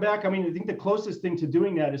when we come back, I mean, I think the closest thing to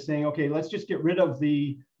doing that is saying, okay, let's just get rid of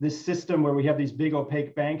this system where we have these big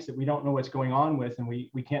opaque banks that we don't know what's going on with, and we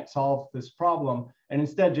can't solve this problem, and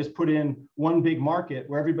instead just put in one big market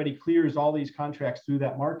where everybody clears all these contracts through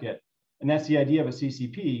that market, and that's the idea of a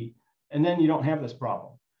CCP, and then you don't have this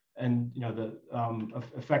problem, and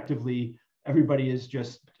effectively everybody is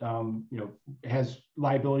just has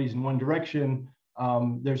liabilities in one direction.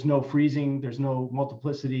 There's no freezing, there's no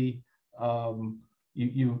multiplicity.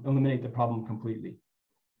 You eliminate the problem completely.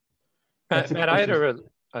 Matt, I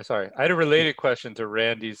had a related question to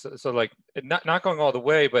Randy's. So like, not going all the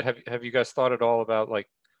way, but have you guys thought at all about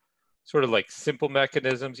sort of simple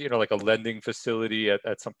mechanisms, like a lending facility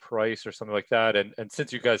at some price or something like that? And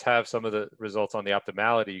since you guys have some of the results on the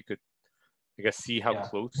optimality, you could, I guess, see how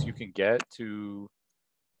close you can get to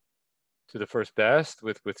the first best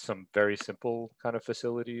with some very simple kind of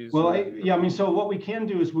facilities? Well, I mean, so what we can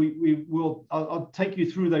do is I'll take you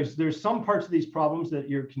through those. There's some parts of these problems that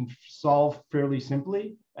you can solve fairly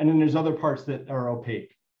simply, and then there's other parts that are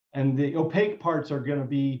opaque. And the opaque parts are going to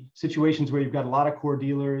be situations where you've got a lot of core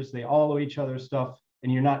dealers, they all owe each other stuff,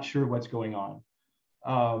 and you're not sure what's going on.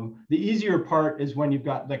 The easier part is when you've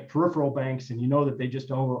got peripheral banks and that they just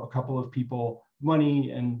owe a couple of people money,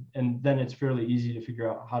 and then it's fairly easy to figure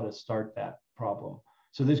out how to start that problem.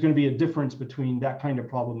 So there's going to be a difference between that kind of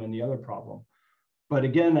problem and the other problem. But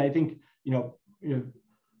again, I think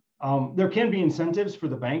there can be incentives for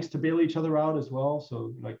the banks to bail each other out as well.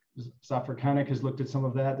 So like Safra has looked at some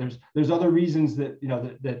of that. There's other reasons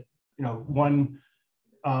that one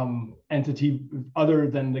entity other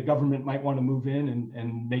than the government might want to move in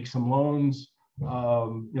and make some loans.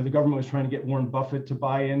 The government was trying to get Warren Buffett to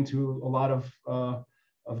buy into a lot of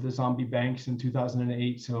the zombie banks in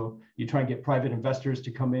 2008. So you try and get private investors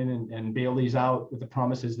to come in and bail these out with the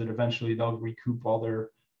promises that eventually they'll recoup all their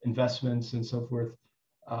investments and so forth.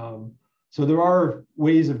 So there are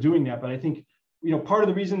ways of doing that, but I think part of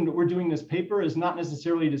the reason that we're doing this paper is not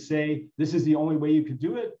necessarily to say this is the only way you could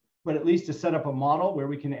do it, but at least to set up a model where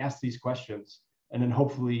we can ask these questions, and then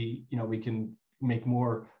hopefully we can make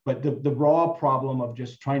more. But the raw problem of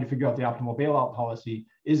just trying to figure out the optimal bailout policy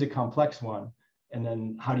is a complex one. And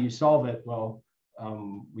then how do you solve it? Well,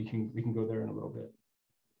 we can go there in a little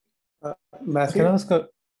bit. Matthew? Can I ask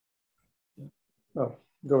Oh,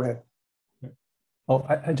 go ahead. Oh,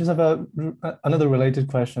 I just have another related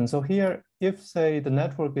question. So here, if say the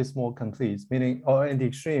network is more complete, meaning, or in the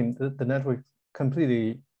extreme, the network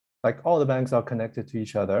completely, like all the banks are connected to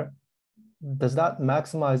each other, does that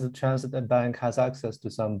maximize the chance that the bank has access to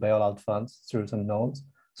some bailout funds through some nodes?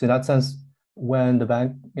 So in that sense, when the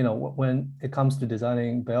bank, when it comes to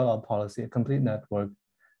designing bailout policy, a complete network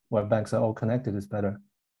where banks are all connected is better.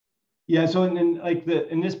 Yeah, so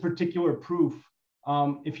in this particular proof,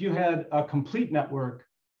 if you had a complete network,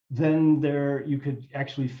 then you could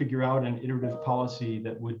actually figure out an iterative policy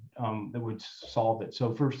that would solve it.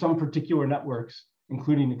 So for some particular networks,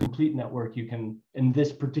 including the complete network, you can, in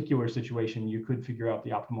this particular situation, you could figure out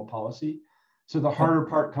the optimal policy. So the harder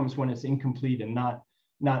part comes when it's incomplete and not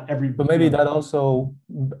every. But maybe that also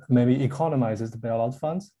maybe economizes the bailout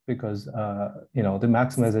funds because the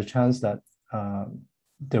maximizes a chance that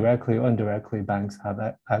directly or indirectly banks have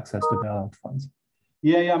access to bailout funds.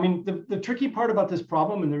 Yeah. I mean, the tricky part about this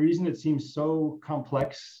problem, and the reason it seems so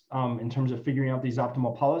complex in terms of figuring out these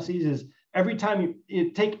optimal policies, is every time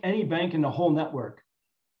you take any bank in the whole network,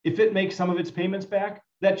 if it makes some of its payments back,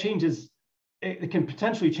 that changes, it can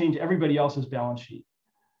potentially change everybody else's balance sheet.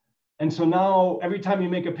 And so now every time you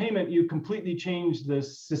make a payment, you completely change the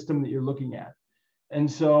system that you're looking at. And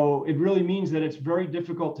so it really means that it's very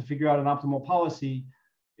difficult to figure out an optimal policy,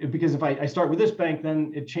 because if I start with this bank,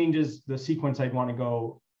 then it changes the sequence I'd want to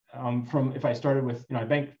go from if I started with,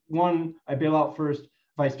 bank 1, I bail out first.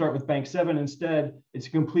 If I start with bank 7 instead, it's a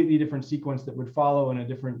completely different sequence that would follow in a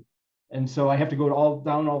different. And so I have to go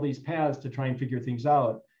down all these paths to try and figure things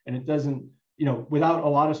out. And it doesn't, without a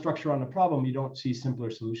lot of structure on the problem, you don't see simpler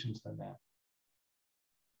solutions than that.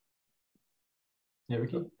 Yeah,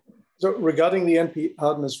 Ricky? So regarding the NP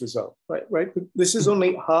hardness result, right? This is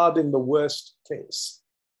only hard in the worst case,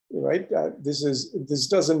 right? This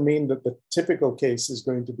doesn't mean that the typical case is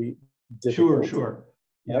going to be difficult. Sure.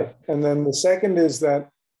 Yeah. Right? And then the second is that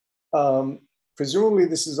presumably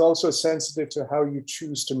this is also sensitive to how you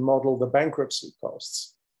choose to model the bankruptcy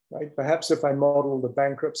costs, right? Perhaps if I model the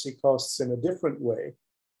bankruptcy costs in a different way,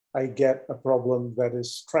 I get a problem that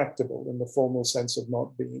is tractable in the formal sense of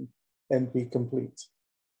not being NP complete.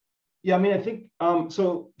 Yeah, I mean, I think,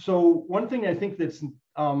 so one thing I think that's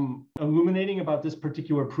illuminating about this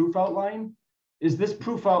particular proof outline is this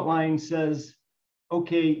proof outline says,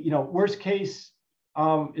 okay, worst case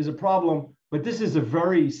is a problem, but this is a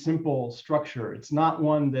very simple structure. It's not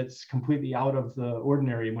one that's completely out of the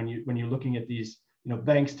ordinary when you're looking at these,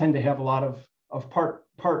 banks tend to have a lot of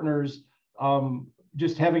partners.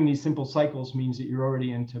 Just having these simple cycles means that you're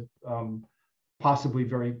already into possibly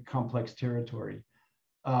very complex territory.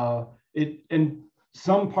 And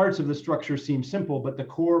some parts of the structure seem simple, but the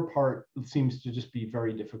core part seems to just be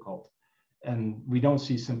very difficult. And we don't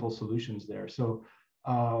see simple solutions there. So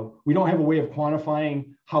we don't have a way of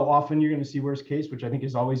quantifying how often you're going to see worst case, which I think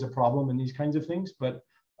is always a problem in these kinds of things. But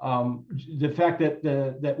the fact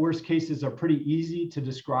that worst cases are pretty easy to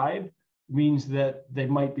describe means that they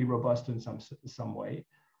might be robust in some way.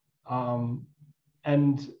 And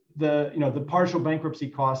the partial bankruptcy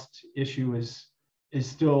cost issue is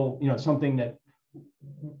still something that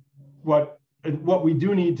what we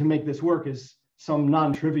do need to make this work is some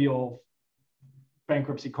non-trivial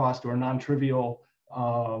bankruptcy cost or non-trivial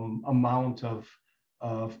amount of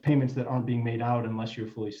payments that aren't being made out unless you're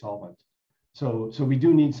fully solvent. So we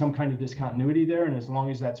do need some kind of discontinuity there, and as long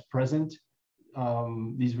as that's present,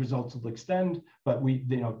 these results will extend. But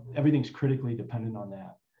everything's critically dependent on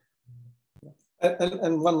that.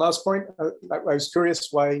 And one last point, I was curious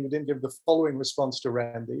why you didn't give the following response to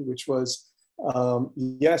Randy, which was,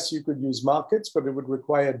 yes, you could use markets, but it would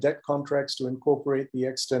require debt contracts to incorporate the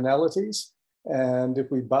externalities. And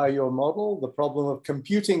if we buy your model, the problem of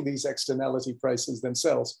computing these externality prices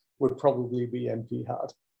themselves would probably be NP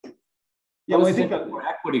hard. Yeah, well, I think more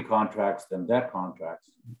equity contracts than debt contracts.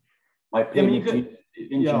 My payment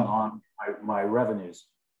hinging on my revenues.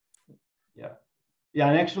 Yeah,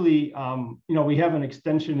 and actually, we have an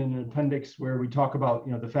extension in the appendix where we talk about,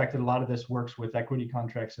 the fact that a lot of this works with equity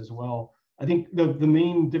contracts as well. I think the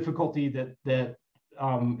main difficulty that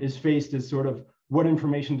is faced is sort of what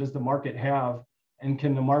information does the market have, and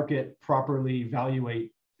can the market properly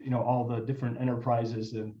evaluate, all the different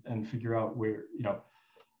enterprises and figure out where,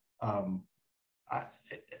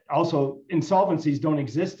 also, insolvencies don't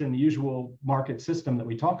exist in the usual market system that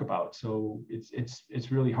we talk about. So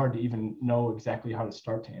it's really hard to even know exactly how to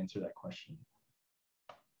start to answer that question.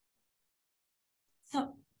 So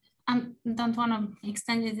I don't want to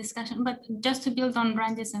extend the discussion, but just to build on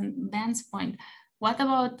Randy's and Ben's point, what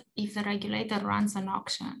about if the regulator runs an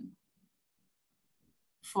auction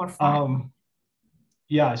for fun?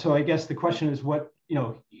 Yeah, so I guess the question is what,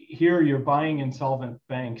 here you're buying insolvent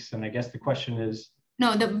banks, and I guess the question is,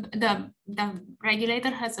 no, the regulator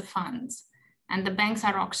has the funds, and the banks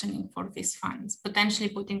are auctioning for these funds, potentially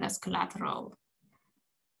putting as collateral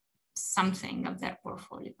something of their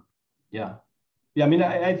portfolio. Yeah. I mean,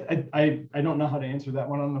 I don't know how to answer that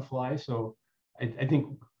one on the fly. So I think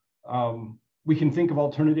we can think of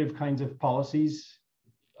alternative kinds of policies.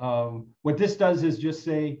 What this does is just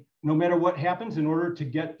say, no matter what happens, in order to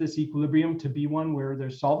get this equilibrium to be one where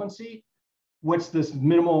there's solvency, what's this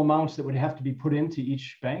minimal amounts that would have to be put into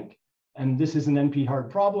each bank? And this is an NP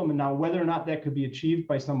hard problem. And now whether or not that could be achieved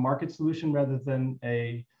by some market solution rather than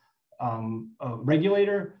a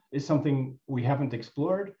regulator is something we haven't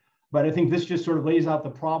explored. But I think this just sort of lays out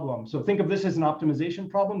the problem. So think of this as an optimization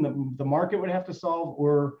problem that the market would have to solve,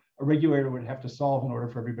 or a regulator would have to solve in order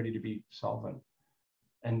for everybody to be solvent.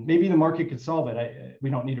 And maybe the market could solve it. We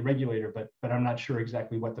don't need a regulator, but I'm not sure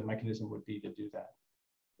exactly what the mechanism would be to do that.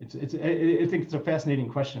 I think it's a fascinating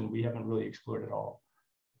question. We haven't really explored it all.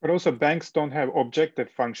 But also banks don't have objective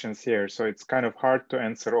functions here. So it's kind of hard to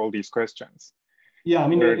answer all these questions. Yeah, I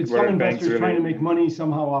mean, it's some investors really trying to make money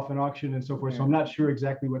somehow off an auction and so forth. Yeah. So I'm not sure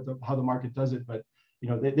exactly how the market does it, but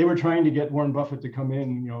they were trying to get Warren Buffett to come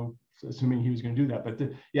in, assuming he was going to do that. But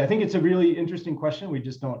yeah, I think it's a really interesting question. We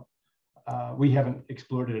just don't, we haven't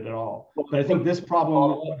explored it at all. But I think this problem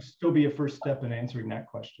will still be a first step in answering that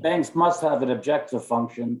question. Banks must have an objective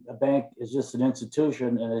function. A bank is just an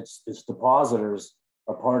institution, and its depositors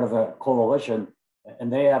are part of a coalition,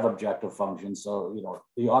 and they have objective functions. So,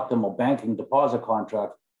 the optimal banking deposit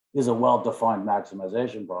contract is a well-defined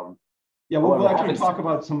maximization problem. Yeah, we'll actually talk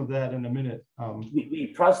about some of that in a minute.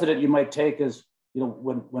 The precedent you might take is,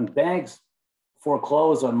 when banks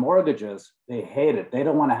foreclose on mortgages, they hate it. They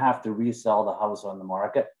don't want to have to resell the house on the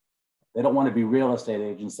market. They don't want to be real estate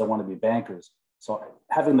agents. They want to be bankers. So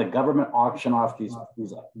having the government auction off these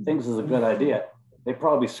things is a good idea. They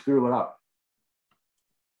probably screw it up.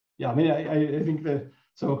 Yeah, I mean, I think that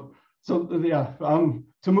so yeah.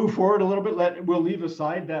 To move forward a little bit, we'll leave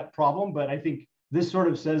aside that problem, but I think this sort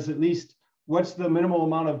of says at least what's the minimal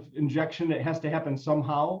amount of injection that has to happen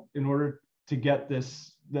somehow in order to get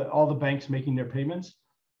all the banks making their payments,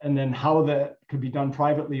 and then how that could be done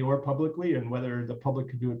privately or publicly, and whether the public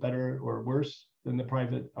could do it better or worse than the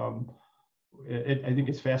private. I think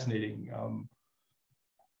it's fascinating.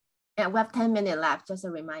 Yeah, we have 10 minutes left, just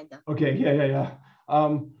a reminder. Okay, yeah.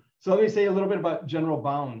 So let me say a little bit about general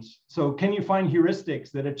bounds. So can you find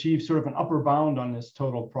heuristics that achieve sort of an upper bound on this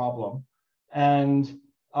total problem? And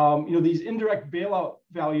these indirect bailout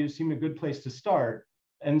values seem a good place to start.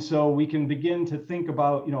 And so we can begin to think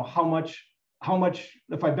about, how much,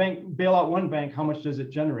 if I bail out one bank, how much does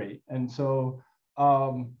it generate? And so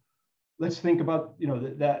let's think about,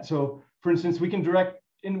 that. So for instance, we can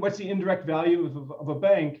what's the indirect value of a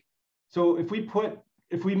bank? So if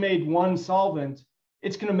we made one solvent,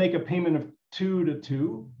 it's going to make a payment of 2 to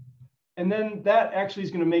 2. And then that actually is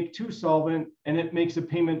going to make 2 solvent, and it makes a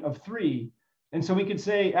payment of 3. And so we could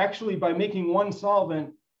say, actually, by making one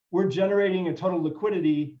solvent, we're generating a total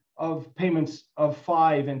liquidity of payments of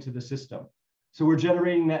 5 into the system. So we're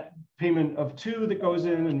generating that payment of 2 that goes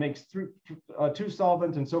in and makes 2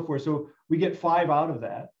 solvents and so forth. So we get 5 out of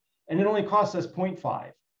that, and it only costs us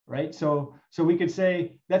 0.5, right? So we could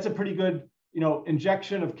say that's a pretty good,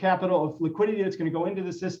 injection of capital, of liquidity that's going to go into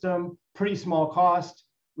the system, pretty small cost.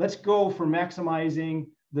 Let's go for maximizing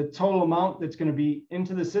the total amount that's going to be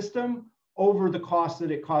into the system over the cost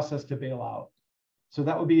that it costs us to bail out. So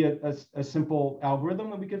that would be a simple algorithm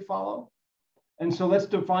that we could follow. And so let's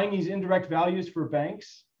define these indirect values for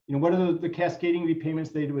banks. What are the cascading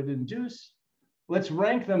repayments they would induce? Let's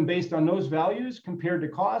rank them based on those values compared to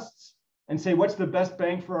costs and say, what's the best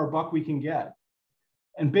bang for our buck we can get?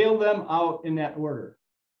 And bail them out in that order.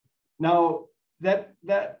 Now, that's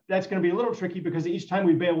going to be a little tricky because each time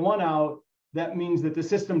we bail one out, that means that the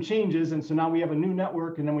system changes. And so now we have a new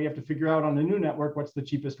network, and then we have to figure out on the new network what's the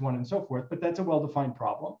cheapest one and so forth. But that's a well-defined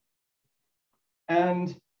problem.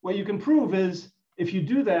 And what you can prove is if you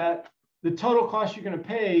do that, the total cost you're going to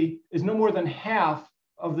pay is no more than half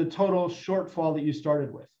of the total shortfall that you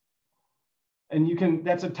started with. And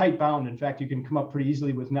that's a tight bound. In fact, you can come up pretty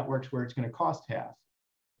easily with networks where it's going to cost half.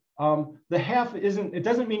 The half it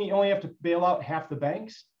doesn't mean you only have to bail out half the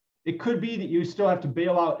banks. It could be that you still have to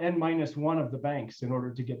bail out n-1 of the banks in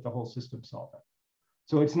order to get the whole system solvent.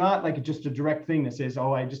 So it's not like just a direct thing that says,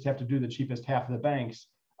 oh, I just have to do the cheapest half of the banks.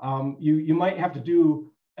 You might have to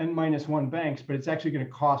do n-1 banks, but it's actually going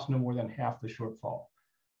to cost no more than half the shortfall.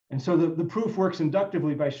 And so the proof works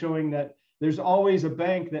inductively by showing that there's always a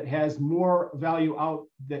bank that has more value out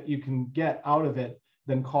that you can get out of it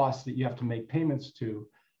than costs that you have to make payments to.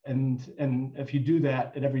 And if you do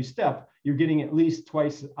that at every step, you're getting at least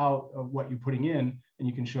twice out of what you're putting in, and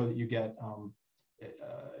you can show that you get,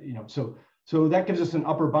 so that gives us an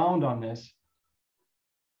upper bound on this.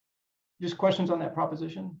 Just questions on that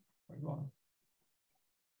proposition?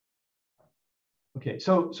 Okay,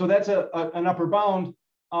 so that's an upper bound.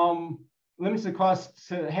 Limits the cost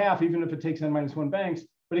to half, even if it takes n-1 banks,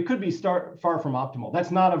 but it could be far from optimal.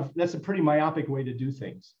 That's a pretty myopic way to do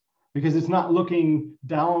things, because it's not looking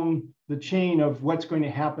down the chain of what's going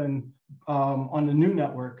to happen on the new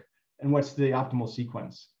network and what's the optimal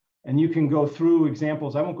sequence. And you can go through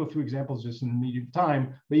examples. I won't go through examples just in the immediate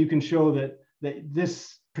time, but you can show that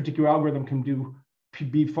this particular algorithm can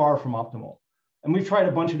be far from optimal. And we've tried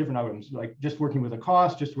a bunch of different algorithms, like just working with a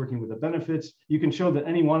cost, just working with the benefits. You can show that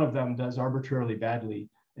any one of them does arbitrarily badly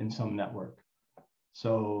in some network.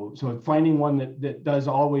 So finding one that does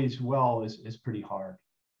always well is pretty hard.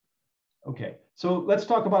 Okay, so let's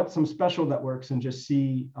talk about some special networks and just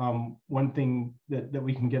see one thing that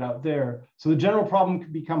we can get out there. So the general problem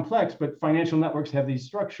could be complex, but financial networks have these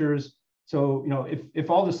structures. So if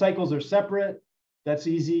all the cycles are separate, that's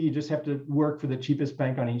easy. You just have to work for the cheapest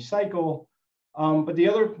bank on each cycle. But the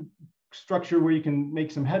other structure where you can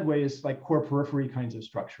make some headway is like core periphery kinds of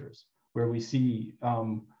structures, where we see,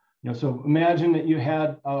 so imagine that you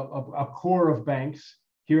had a core of banks.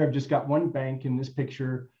 Here I've just got one bank in this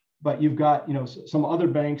picture, but you've got some other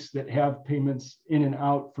banks that have payments in and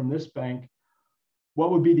out from this bank.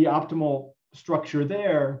 What would be the optimal structure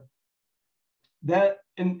there? That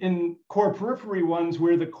in core periphery ones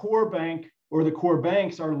where the core bank or the core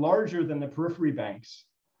banks are larger than the periphery banks.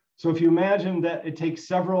 So if you imagine that it takes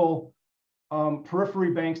several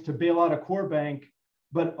periphery banks to bail out a core bank,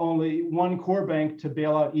 but only one core bank to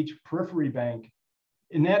bail out each periphery bank,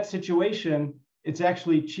 in that situation, it's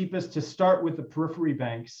actually cheapest to start with the periphery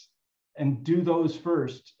banks and do those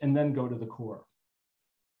first and then go to the core.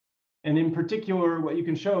 And in particular, what you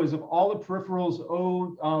can show is if all the peripherals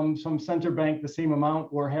owe some center bank the same amount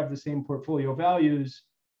or have the same portfolio values,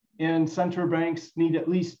 and center banks need at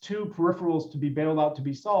least two peripherals to be bailed out to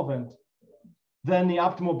be solvent, then the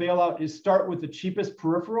optimal bailout is start with the cheapest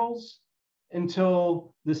peripherals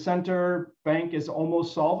until the center bank is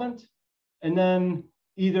almost solvent, and then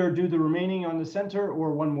either do the remaining on the center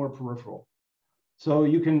or one more peripheral. So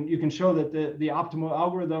you can show that the optimal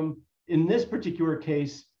algorithm in this particular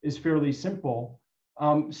case is fairly simple.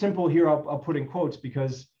 Simple here I'll put in quotes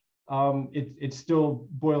because it still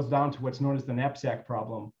boils down to what's known as the knapsack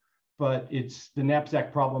problem. But the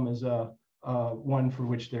knapsack problem is one for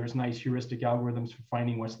which there's nice heuristic algorithms for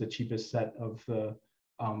finding what's the cheapest set of the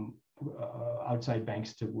outside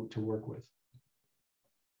banks to work with.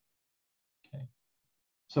 Okay,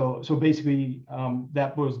 so basically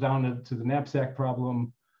that boils down to the knapsack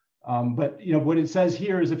problem. But what it says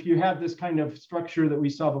here is if you have this kind of structure that we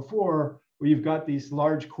saw before, where you've got these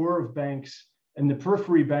large core of banks and the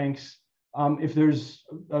periphery banks, if there's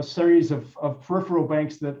a series of peripheral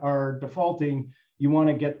banks that are defaulting, you want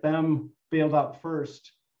to get them bailed out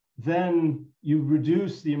first. Then you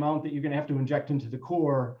reduce the amount that you're going to have to inject into the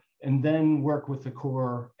core and then work with the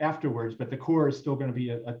core afterwards. But the core is still going to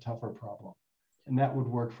be a tougher problem. And that would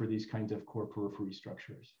work for these kinds of core periphery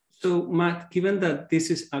structures. So Matt, given that this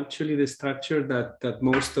is actually the structure that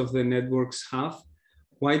most of the networks have,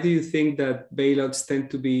 why do you think that bailouts tend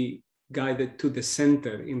to be guided to the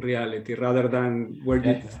center in reality rather than where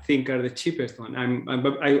you think are the cheapest one?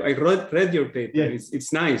 I read your paper. Yeah.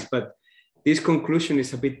 It's nice, but this conclusion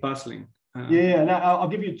is a bit puzzling. And I'll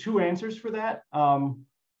give you two answers for that. And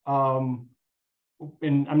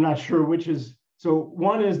I'm not sure which is. So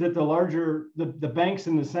one is that the banks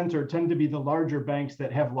in the center tend to be the larger banks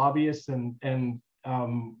that have lobbyists and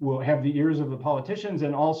will have the ears of the politicians,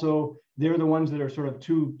 and also they're the ones that are sort of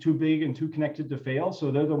too big and too connected to fail.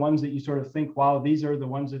 So they're the ones that you sort of think, wow, these are the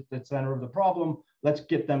ones at the center of the problem. Let's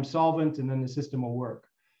get them solvent, and then the system will work.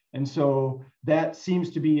 And so that seems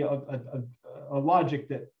to be a logic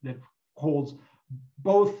that holds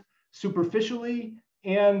both superficially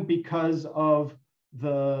and because of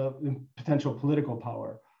the potential political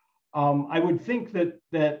power. I would think that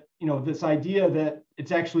this idea that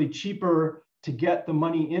it's actually cheaper to get the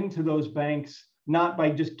money into those banks, not by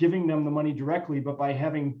just giving them the money directly, but by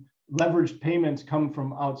having leveraged payments come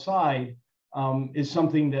from outside, is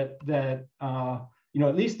something that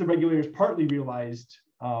at least the regulators partly realized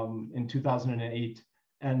in 2008.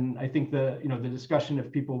 And I think the discussion,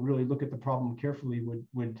 if people really look at the problem carefully,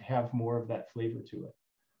 would have more of that flavor to it.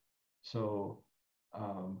 So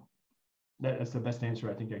that's the best answer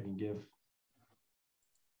I think I can give.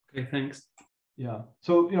 Okay, thanks. Yeah.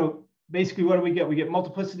 So basically, what do we get? We get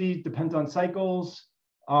multiplicity depends on cycles.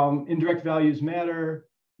 Indirect values matter.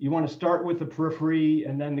 You want to start with the periphery,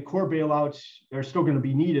 and then the core bailouts are still going to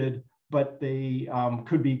be needed, but they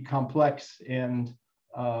could be complex, and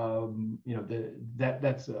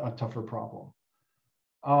that's a tougher problem.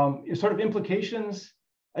 Sort of implications,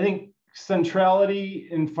 I think centrality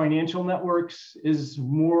in financial networks is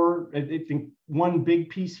more, I think one big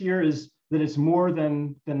piece here is that it's more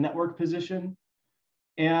than the network position.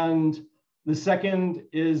 And the second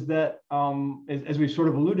is that, as we've sort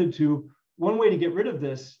of alluded to, one way to get rid of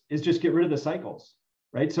this is just get rid of the cycles,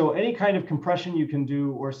 right? So any kind of compression you can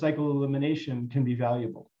do or cycle elimination can be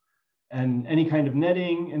valuable, and any kind of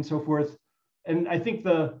netting and so forth. And I think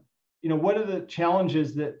one of the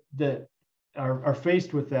challenges that are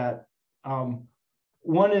faced with that,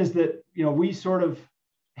 one is that we sort of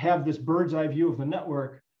have this bird's eye view of the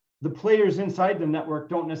network, the players inside the network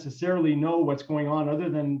don't necessarily know what's going on, other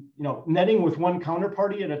than, you know, netting with one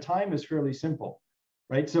counterparty at a time is fairly simple,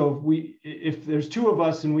 right? So if there's two of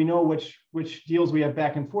us and we know which deals we have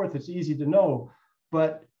back and forth, it's easy to know.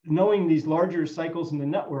 But knowing these larger cycles in the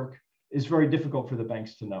network is very difficult for the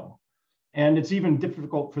banks to know. And it's even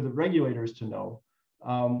difficult for the regulators to know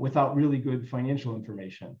without really good financial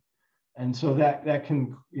information. And so that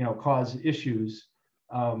can, you know, cause issues.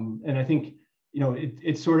 And I think, you know,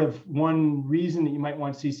 it's sort of one reason that you might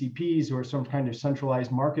want CCPs or some kind of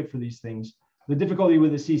centralized market for these things. The difficulty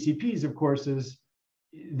with the CCPs, of course, is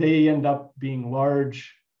they end up being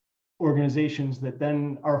large organizations that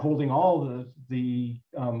then are holding all the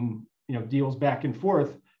you know, deals back and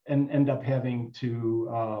forth, and end up having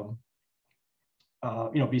to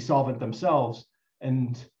you know, be solvent themselves.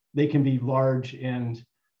 And they can be large. And,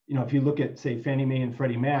 you know, if you look at, say, Fannie Mae and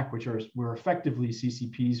Freddie Mac, which were effectively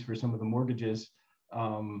CCPs for some of the mortgages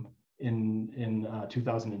in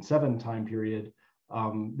 2007 time period,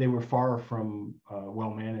 they were far from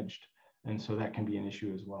well managed. And so that can be an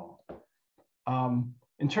issue as well.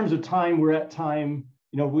 In terms of time, we're at time.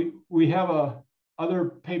 You know, we have a other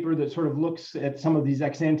paper that sort of looks at some of these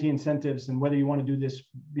ex-ante incentives and whether you want to do this,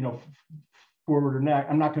 you know, forward or not.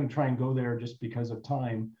 I'm not going to try and go there just because of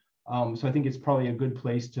time. So I think it's probably a good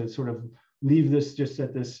place to sort of leave this just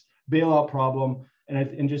at this bailout problem,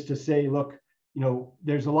 and just to say, look, you know,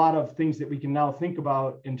 there's a lot of things that we can now think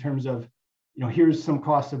about in terms of, you know, here's some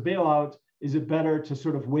costs of bailout. Is it better to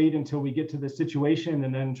sort of wait until we get to the situation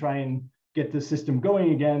and then try and get the system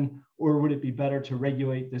going again? Or would it be better to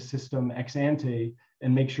regulate the system ex ante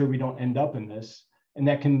and make sure we don't end up in this? And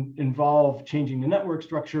that can involve changing the network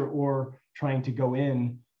structure or trying to go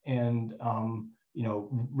in and you know,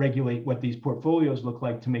 regulate what these portfolios look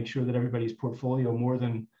like to make sure that everybody's portfolio more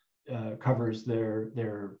than covers their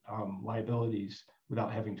liabilities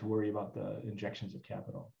without having to worry about the injections of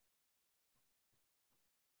capital.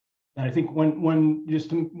 And I think just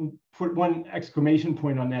to put one exclamation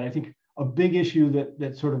point on that, I think a big issue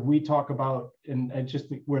that sort of we talk about, and just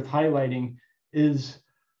worth highlighting, is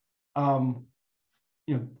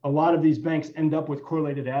you know, a lot of these banks end up with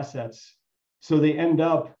correlated assets, so they end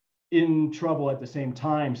up in trouble at the same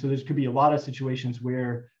time. So there could be a lot of situations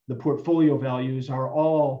where the portfolio values are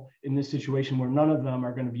all in this situation where none of them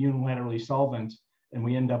are going to be unilaterally solvent, and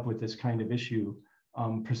we end up with this kind of issue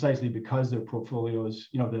precisely because their portfolios,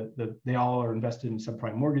 you know, they all are invested in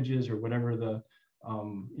subprime mortgages or whatever the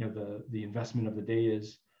you know, the investment of the day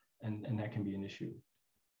is, and that can be an issue.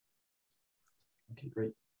 Okay,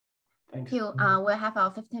 great. Thanks. Thank you. We'll have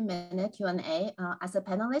our 15-minute Q&A. As a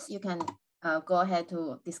panelist, you can go ahead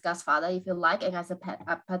to discuss further if you like. And as a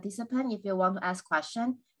participant, if you want to ask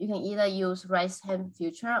question, you can either use raise hand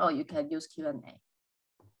feature or you can use Q&A.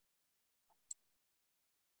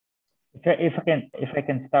 If I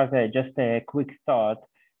can start just a quick thought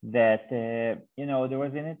that, you know, there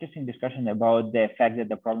was an interesting discussion about the fact that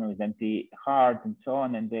the problem is empty hard and so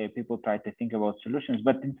on, and the people try to think about solutions,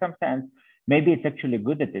 but in some sense, maybe it's actually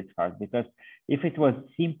good that it's hard, because if it was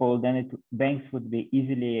simple, then banks would be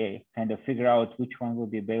easily kind of figure out which one will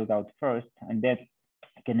be bailed out first, and that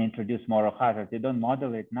can introduce moral hazard. They don't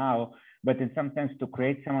model it now, but in some sense to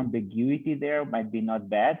create some ambiguity there might be not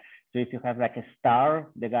bad. So if you have like a star,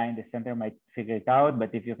 the guy in the center might figure it out,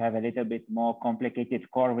 but if you have a little bit more complicated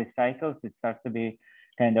core with cycles, it starts to be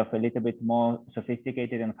kind of a little bit more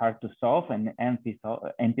sophisticated and hard to solve, and empty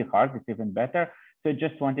hard is even better. So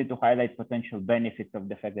just wanted to highlight potential benefits of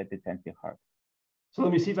the fact that it's empty hard. So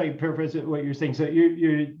let me see if I can paraphrase what you're saying. So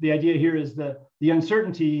the idea here is that the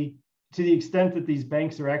uncertainty, to the extent that these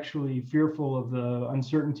banks are actually fearful of the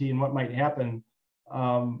uncertainty and what might happen,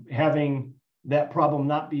 having that problem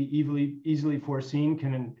not be easily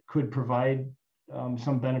foreseen could provide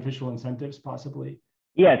some beneficial incentives, possibly.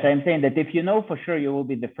 Yes, I'm saying that if you know for sure you will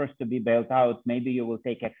be the first to be bailed out, maybe you will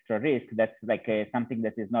take extra risk. That's like something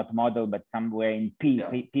that is not modeled, but somewhere in P,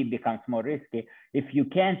 yeah. P becomes more risky. If you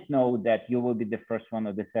can't know that you will be the first one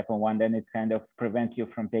or the second one, then it kind of prevents you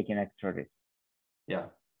from taking extra risk. Yeah,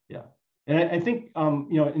 yeah. And I think,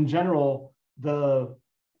 you know, in general, the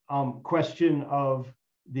question of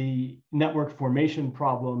the network formation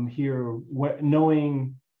problem here,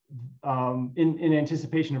 knowing in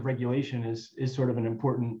anticipation of regulation is sort of an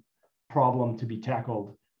important problem to be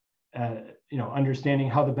tackled. You know, understanding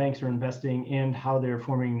how the banks are investing and how they're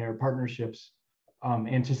forming their partnerships,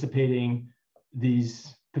 anticipating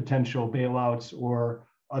these potential bailouts or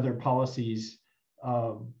other policies,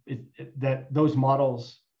 that those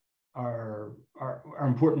models are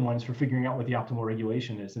important ones for figuring out what the optimal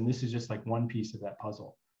regulation is. And this is just like one piece of that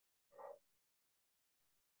puzzle.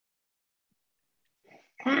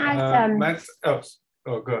 Can I ask, Matt,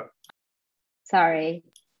 go ahead. Sorry.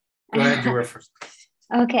 Go ahead, you were first.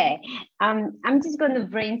 Okay, I'm just going to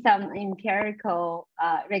bring some empirical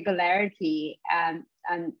regularity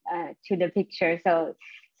to the picture. So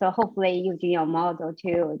hopefully using your model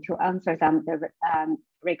to answer some of the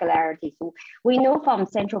regularities. We know from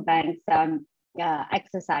central banks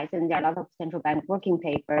exercise, and there are a lot of central bank working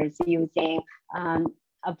papers using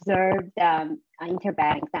observed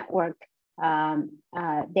interbank network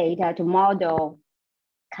data to model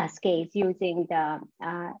cascades using the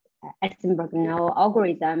Eisenberg-No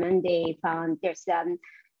algorithm, and they found there's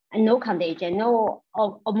no contagion,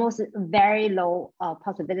 almost very low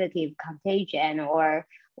possibility of contagion or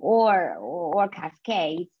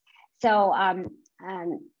cascades. So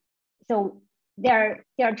so there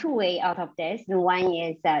are two ways out of this. One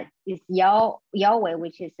is your way,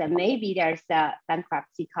 which is maybe there's a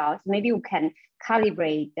bankruptcy cost. Maybe we can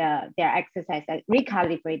calibrate their exercise,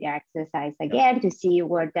 recalibrate their exercise again to see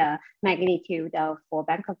what the magnitude of for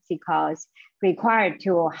bankruptcy costs required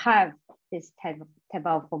to have this type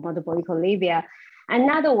of multiple equilibria.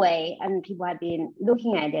 Another way, and people have been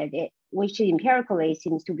looking at it, which empirically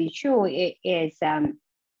seems to be true, is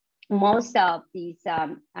most of these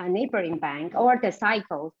neighboring bank or the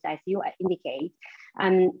cycles, as you indicate,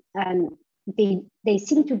 they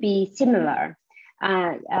seem to be similar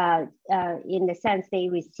in the sense they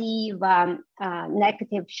receive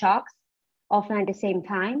negative shocks often at the same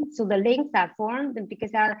time. So the links are formed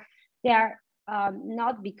because they are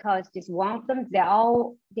not because just one of them,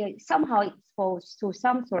 they're somehow exposed to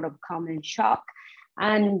some sort of common shock,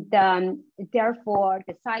 and therefore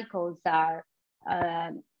the cycles are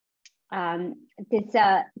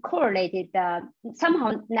correlated.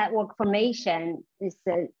 Somehow network formation is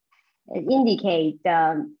indicate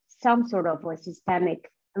some sort of a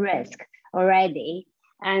systemic risk already,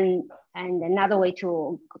 and another way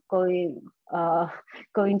to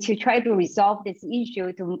going to try to resolve this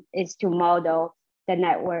issue is to model the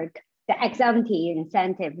network, the ex-ante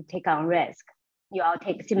incentive to take on risk. You all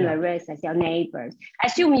take similar risks as your neighbors. I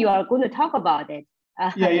assume you are going to talk about it.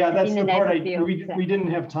 That's the part we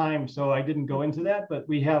didn't have time, so I didn't go into that, but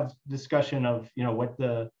we have discussion of, what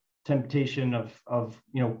the temptation of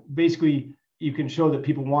basically you can show that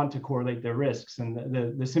people want to correlate their risks. And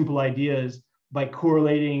the simple idea is by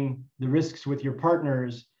correlating the risks with your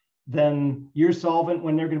partners, then you're solvent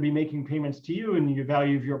when they're going to be making payments to you, and your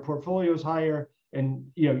value of your portfolio is higher. And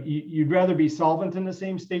you'd rather be solvent in the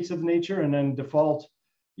same states of nature, and then default.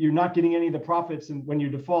 You're not getting any of the profits when you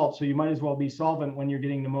default, so you might as well be solvent when you're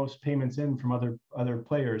getting the most payments in from other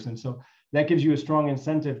players. And so that gives you a strong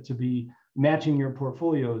incentive to be matching your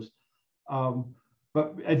portfolios.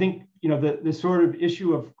 But I think the sort of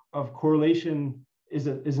issue of correlation is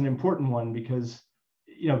an important one, because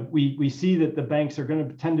we see that the banks are going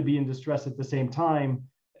to tend to be in distress at the same time.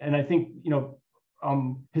 And I think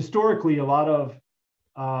historically a lot of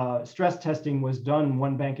stress testing was done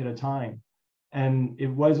one bank at a time, and it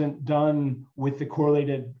wasn't done with the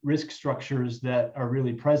correlated risk structures that are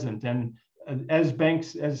really present. And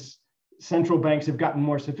as central banks have gotten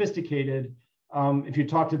more sophisticated, if you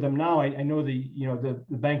talk to them now, I know the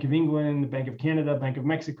Bank of England, the Bank of Canada, Bank of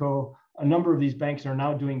Mexico, a number of these banks are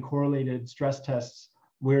now doing correlated stress tests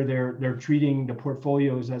where they're treating the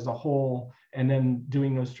portfolios as a whole and then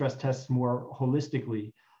doing those stress tests more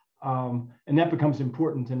holistically. And that becomes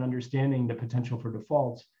important in understanding the potential for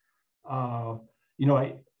defaults.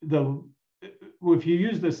 If you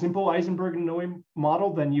use the simple Eisenberg-No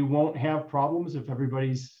model, then you won't have problems if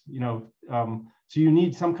everybody's, so you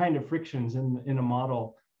need some kind of frictions in a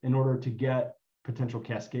model in order to get potential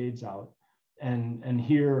cascades out. And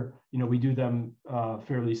here, we do them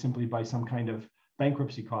fairly simply by some kind of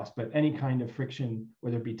bankruptcy cost, but any kind of friction,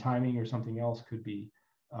 whether it be timing or something else, could be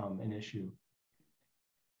an issue.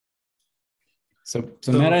 So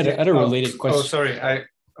Matt, I had a related question. Oh, sorry. I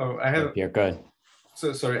have. Yeah, go ahead.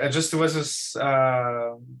 So sorry. I just was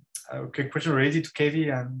a question related to Katie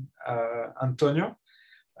and Antonio.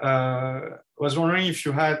 Was wondering if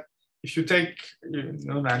you take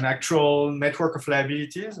an actual network of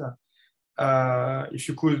liabilities, if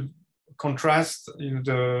you could contrast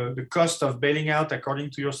the cost of bailing out according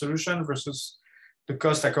to your solution versus the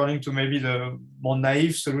cost according to maybe the more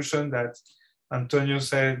naive solution that Antonio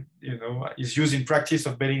said is used in practice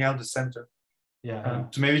of bailing out the center.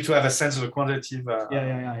 To have a sense of the quantitative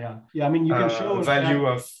I mean, you can show value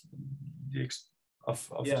of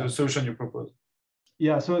the solution you propose.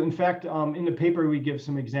 Yeah, so in fact, in the paper we give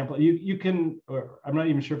some example. You can, or I'm not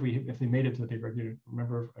even sure if they made it to the paper. I can't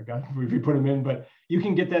remember if we put them in, but you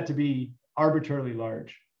can get that to be arbitrarily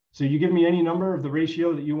large. So you give me any number of the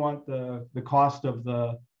ratio that you want the cost of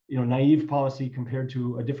the naive policy compared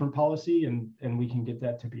to a different policy, and we can get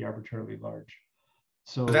that to be arbitrarily large.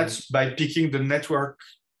 So that's by picking the network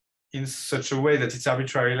in such a way that it's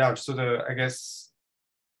arbitrarily large. So I guess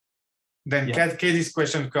then Katie's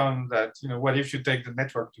question comes that, what if you take the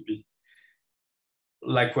network to be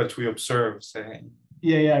like what we observe, say?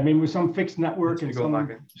 Yeah. I mean, with some fixed network and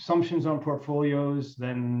some assumptions on portfolios,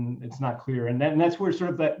 then it's not clear. And that's where sort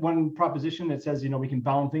of that one proposition that says, we can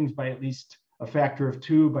bound things by at least a factor of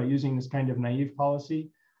 2 by using this kind of naive policy.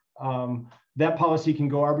 That policy can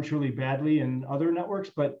go arbitrarily badly in other networks,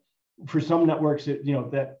 but for some networks,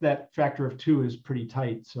 that factor of 2 is pretty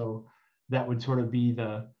tight. So that would sort of be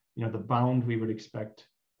the bound we would expect,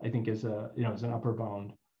 I think, as an upper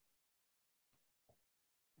bound.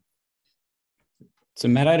 So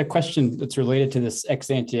Matt, I had a question that's related to this ex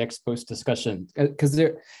ante ex post discussion, because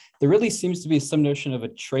there really seems to be some notion of a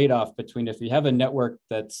trade-off between, if you have a network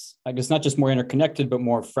that's, I guess, not just more interconnected, but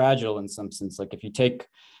more fragile in some sense. Like if you take,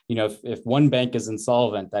 if one bank is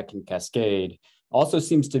insolvent, that can cascade. Also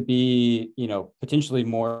seems to be, potentially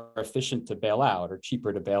more efficient to bail out or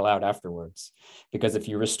cheaper to bail out afterwards. Because if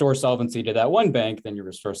you restore solvency to that one bank, then you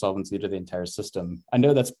restore solvency to the entire system. I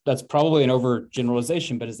know that's probably an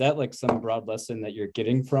overgeneralization, but is that like some broad lesson that you're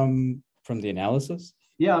getting from the analysis?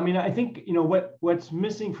 Yeah, I mean, I think, what's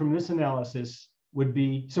missing from this analysis would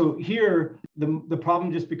be, so here, the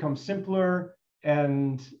problem just becomes simpler,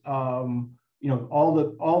 and all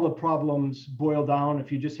the problems boil down.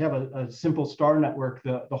 If you just have a simple star network,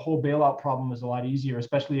 the whole bailout problem is a lot easier,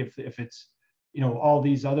 especially if it's, all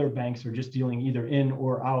these other banks are just dealing either in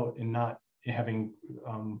or out and not having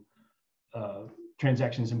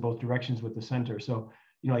transactions in both directions with the center. So,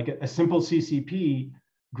 like a simple CCP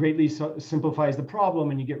greatly simplifies the problem,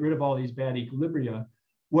 and you get rid of all these bad equilibria.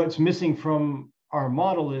 What's missing from our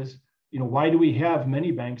model is, why do we have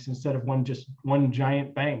many banks instead of one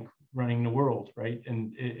giant bank running the world, right?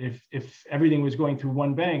 And if everything was going through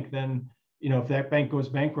one bank, then, if that bank goes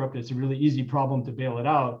bankrupt, it's a really easy problem to bail it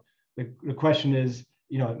out. The question is,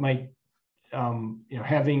 it might,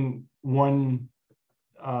 having one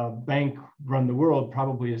bank run the world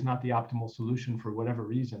probably is not the optimal solution for whatever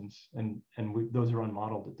reasons, and those are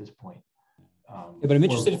unmodeled at this point. But I'm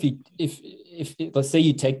interested if let's say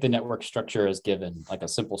you take the network structure as given, like a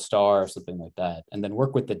simple star or something like that, and then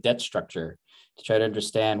work with the debt structure to try to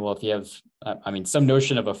understand, well, if you have, some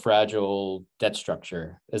notion of a fragile debt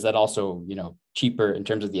structure, is that also, cheaper in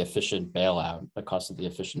terms of the efficient bailout, the cost of the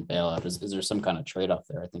efficient bailout? Is there some kind of trade-off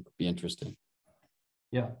there? I think would be interesting.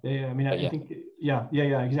 Yeah. I mean, I think,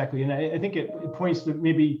 exactly. And I think it points to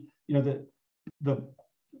maybe, the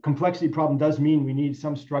complexity problem does mean we need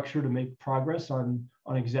some structure to make progress on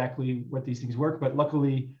exactly what these things work. But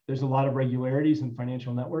luckily, there's a lot of regularities in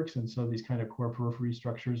financial networks. And so these kind of core periphery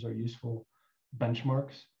structures are useful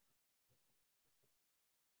benchmarks.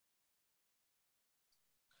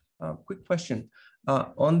 Quick question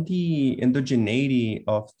on the endogeneity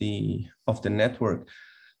of the network.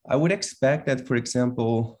 I would expect that, for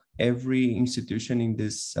example, every institution in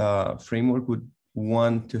this framework would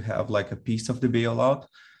want to have like a piece of the bailout.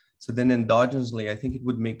 So then endogenously, I think it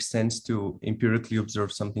would make sense to empirically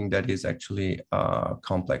observe something that is actually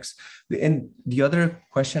complex. And the other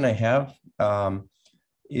question I have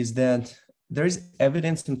is that there is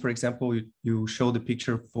evidence, and for example, you show the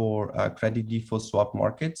picture for credit default swap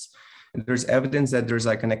markets, and there's evidence that there's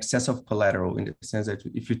like an excess of collateral, in the sense that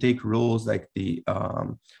if you take rules like the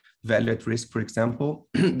value at risk, for example,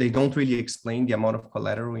 they don't really explain the amount of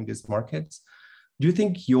collateral in these markets. Do you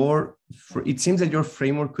think it seems that your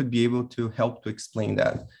framework could be able to help to explain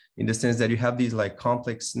that, in the sense that you have these like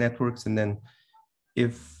complex networks, and then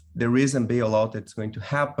if there is a bailout that's going to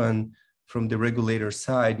happen from the regulator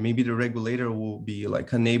side, maybe the regulator will be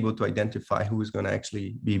like unable to identify who is going to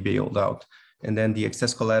actually be bailed out. And then the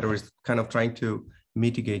excess collateral is kind of trying to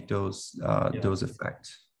mitigate those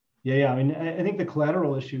effects. Yeah. I mean, I think the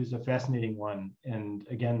collateral issue is a fascinating one. And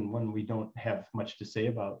again, one we don't have much to say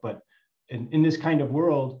about. But in this kind of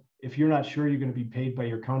world, if you're not sure you're going to be paid by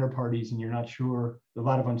your counterparties, and you're not sure, a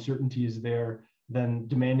lot of uncertainty is there, then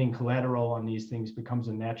demanding collateral on these things becomes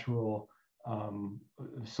a natural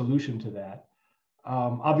solution to that.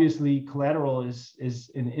 Obviously, collateral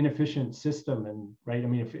is an inefficient system, and right. I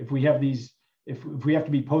mean, if we have these, if we have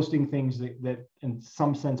to be posting things that in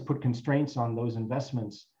some sense put constraints on those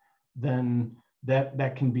investments, then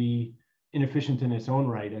that can be inefficient in its own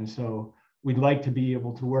right. And so we'd like to be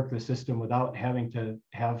able to work the system without having to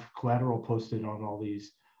have collateral posted on all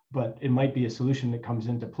these. But it might be a solution that comes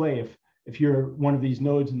into play if you're one of these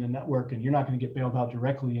nodes in the network and you're not going to get bailed out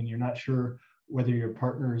directly, and you're not sure whether your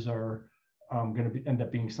partners are going to end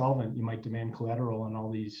up being solvent, you might demand collateral on all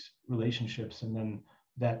these relationships, and then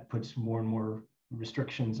that puts more and more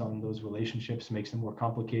restrictions on those relationships, makes them more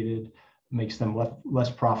complicated, makes them less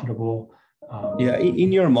profitable. Yeah,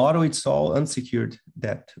 in your model, it's all unsecured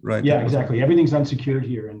debt, right? Yeah, exactly. Everything's unsecured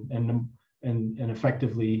here, and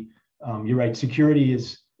effectively, you're right. Security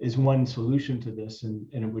is one solution to this, and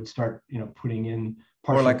it would start, putting in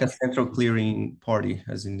or like a central clearing party,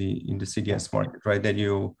 as in the CDS market, right? That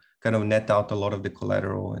you kind of net out a lot of the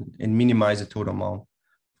collateral and minimize the total amount of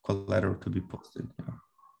collateral to be posted.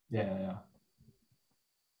 Yeah.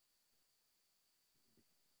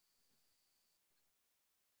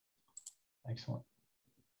 Excellent.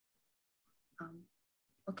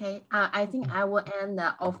 Okay, I think I will end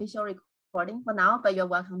the official recording for now, but you're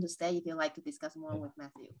welcome to stay if you'd like to discuss more with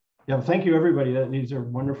Matthew. Yeah, well, thank you, everybody. These are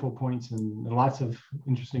wonderful points and lots of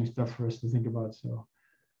interesting stuff for us to think about. So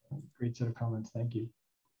great set of comments. Thank you.